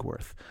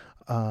Sigworth.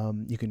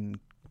 You can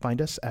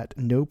find us at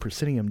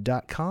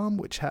noproscenium.com,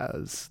 which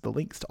has the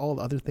links to all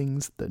the other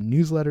things, the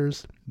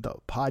newsletters, the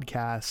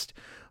podcast.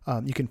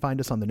 You can find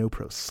us on the No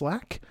Pro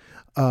Slack,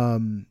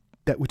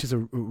 which is a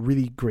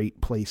really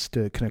great place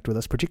to connect with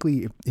us,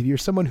 particularly if you're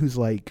someone who's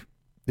like,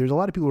 there's a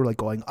lot of people who are like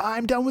going,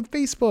 I'm done with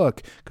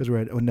Facebook, because we're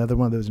at another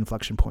one of those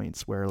inflection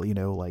points where,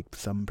 like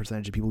some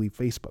percentage of people leave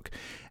Facebook.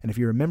 And if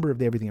you're a member of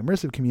the Everything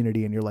Immersive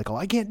community and you're like, oh,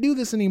 I can't do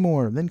this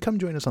anymore, then come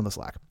join us on the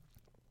Slack.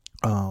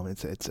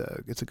 It's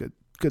a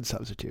good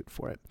substitute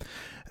for it.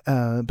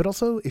 But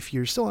also, if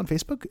you're still on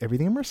Facebook,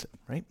 Everything Immersive,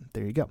 right?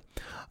 There you go.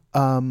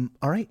 All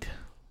right.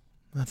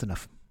 That's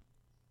enough.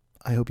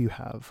 I hope you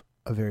have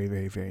a very,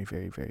 very, very,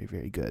 very, very,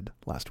 very good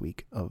last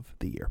week of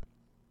the year.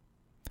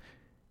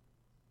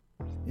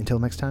 Until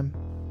next time,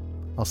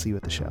 I'll see you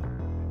at the show.